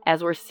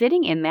 "As we're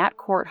sitting in that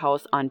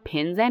courthouse on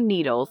pins and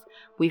needles,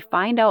 we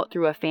find out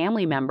through a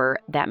family member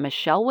that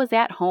Michelle was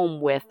at home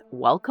with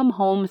welcome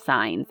home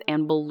signs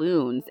and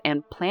balloons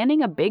and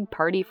planning a big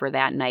party for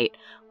that night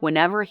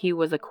whenever he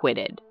was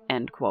acquitted,"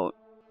 end quote.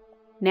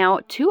 Now,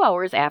 2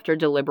 hours after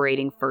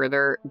deliberating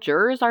further,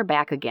 jurors are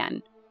back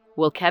again.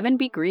 Will Kevin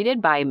be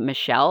greeted by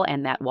Michelle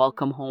and that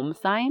welcome home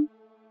sign?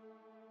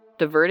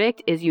 The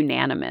verdict is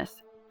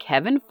unanimous.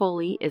 Kevin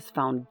Foley is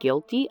found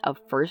guilty of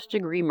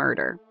first-degree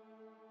murder.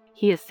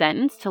 He is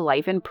sentenced to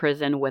life in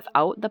prison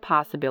without the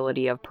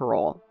possibility of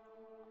parole.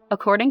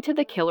 According to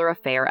the Killer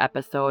Affair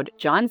episode,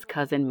 John's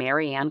cousin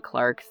Mary Ann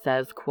Clark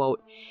says,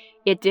 quote,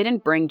 "It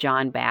didn't bring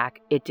John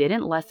back. It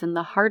didn't lessen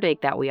the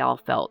heartache that we all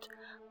felt.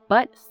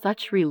 But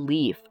such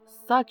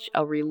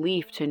a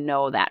relief to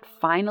know that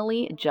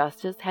finally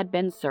justice had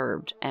been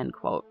served," end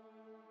quote.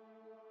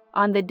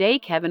 On the day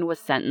Kevin was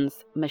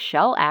sentenced,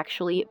 Michelle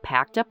actually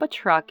packed up a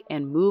truck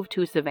and moved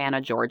to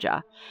Savannah,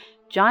 Georgia.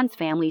 John's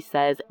family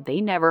says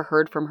they never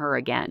heard from her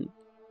again.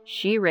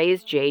 She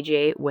raised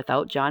JJ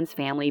without John's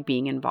family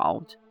being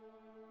involved.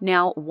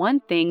 Now, one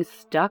thing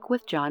stuck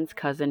with John's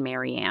cousin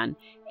Mary Ann,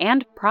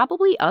 and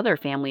probably other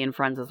family and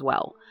friends as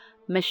well.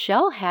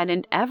 Michelle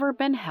hadn't ever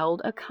been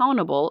held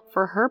accountable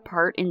for her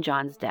part in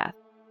John's death.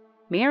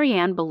 Mary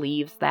Ann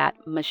believes that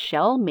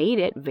Michelle made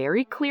it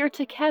very clear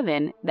to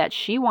Kevin that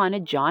she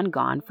wanted John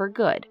gone for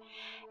good,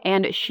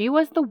 and she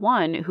was the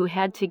one who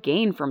had to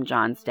gain from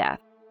John's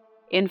death.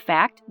 In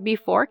fact,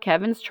 before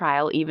Kevin's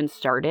trial even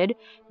started,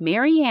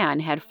 Mary Ann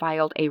had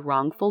filed a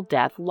wrongful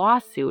death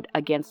lawsuit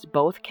against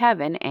both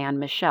Kevin and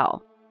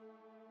Michelle.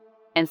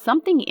 And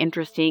something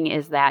interesting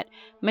is that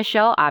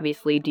Michelle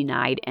obviously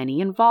denied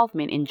any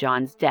involvement in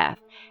John's death,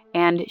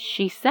 and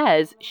she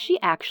says she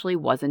actually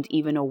wasn't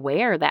even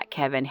aware that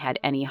Kevin had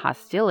any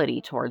hostility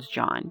towards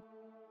John.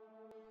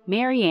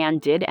 Mary Ann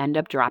did end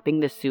up dropping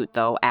the suit,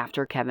 though,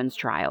 after Kevin's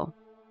trial.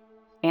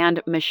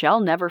 And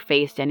Michelle never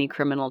faced any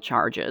criminal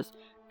charges.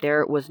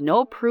 There was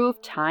no proof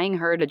tying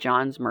her to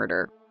John's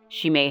murder.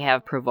 She may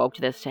have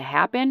provoked this to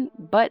happen,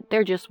 but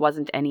there just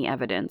wasn't any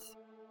evidence.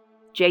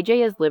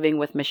 JJ is living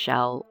with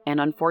Michelle, and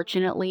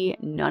unfortunately,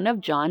 none of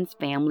John's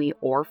family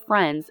or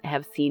friends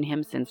have seen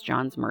him since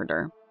John's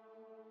murder.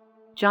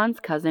 John's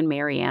cousin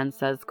Mary Ann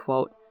says,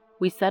 quote,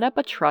 "We set up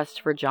a trust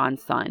for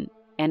John's son,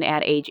 and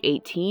at age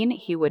 18,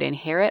 he would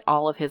inherit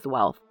all of his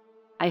wealth.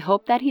 I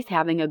hope that he's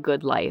having a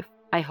good life.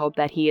 I hope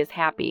that he is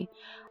happy.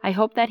 I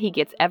hope that he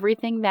gets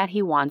everything that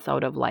he wants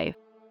out of life.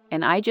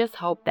 And I just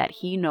hope that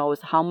he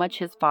knows how much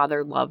his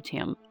father loved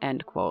him,"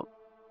 end quote.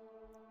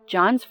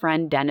 John's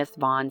friend Dennis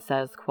Vaughn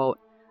says, quote,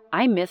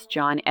 "I miss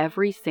John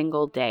every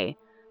single day.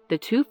 The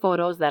 2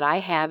 photos that I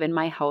have in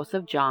my house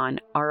of John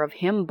are of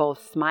him both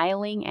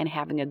smiling and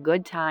having a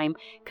good time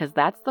because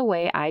that's the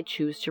way I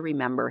choose to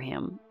remember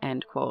him,"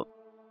 end quote.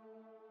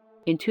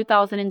 In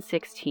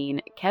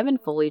 2016, Kevin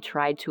Foley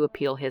tried to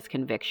appeal his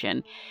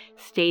conviction,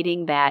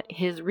 stating that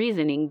his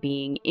reasoning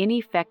being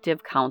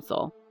ineffective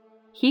counsel.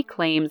 He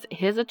claims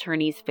his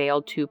attorneys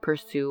failed to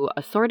pursue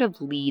a sort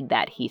of lead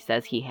that he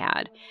says he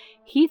had.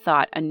 He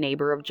thought a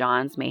neighbor of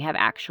John's may have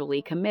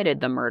actually committed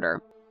the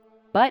murder,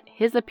 but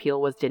his appeal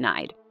was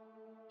denied.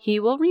 He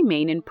will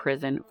remain in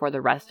prison for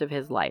the rest of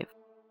his life.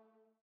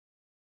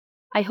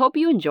 I hope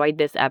you enjoyed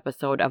this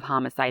episode of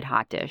Homicide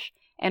Hot Dish,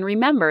 and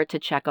remember to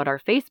check out our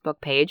Facebook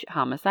page,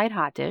 Homicide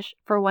Hot Dish,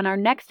 for when our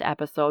next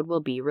episode will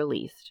be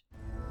released.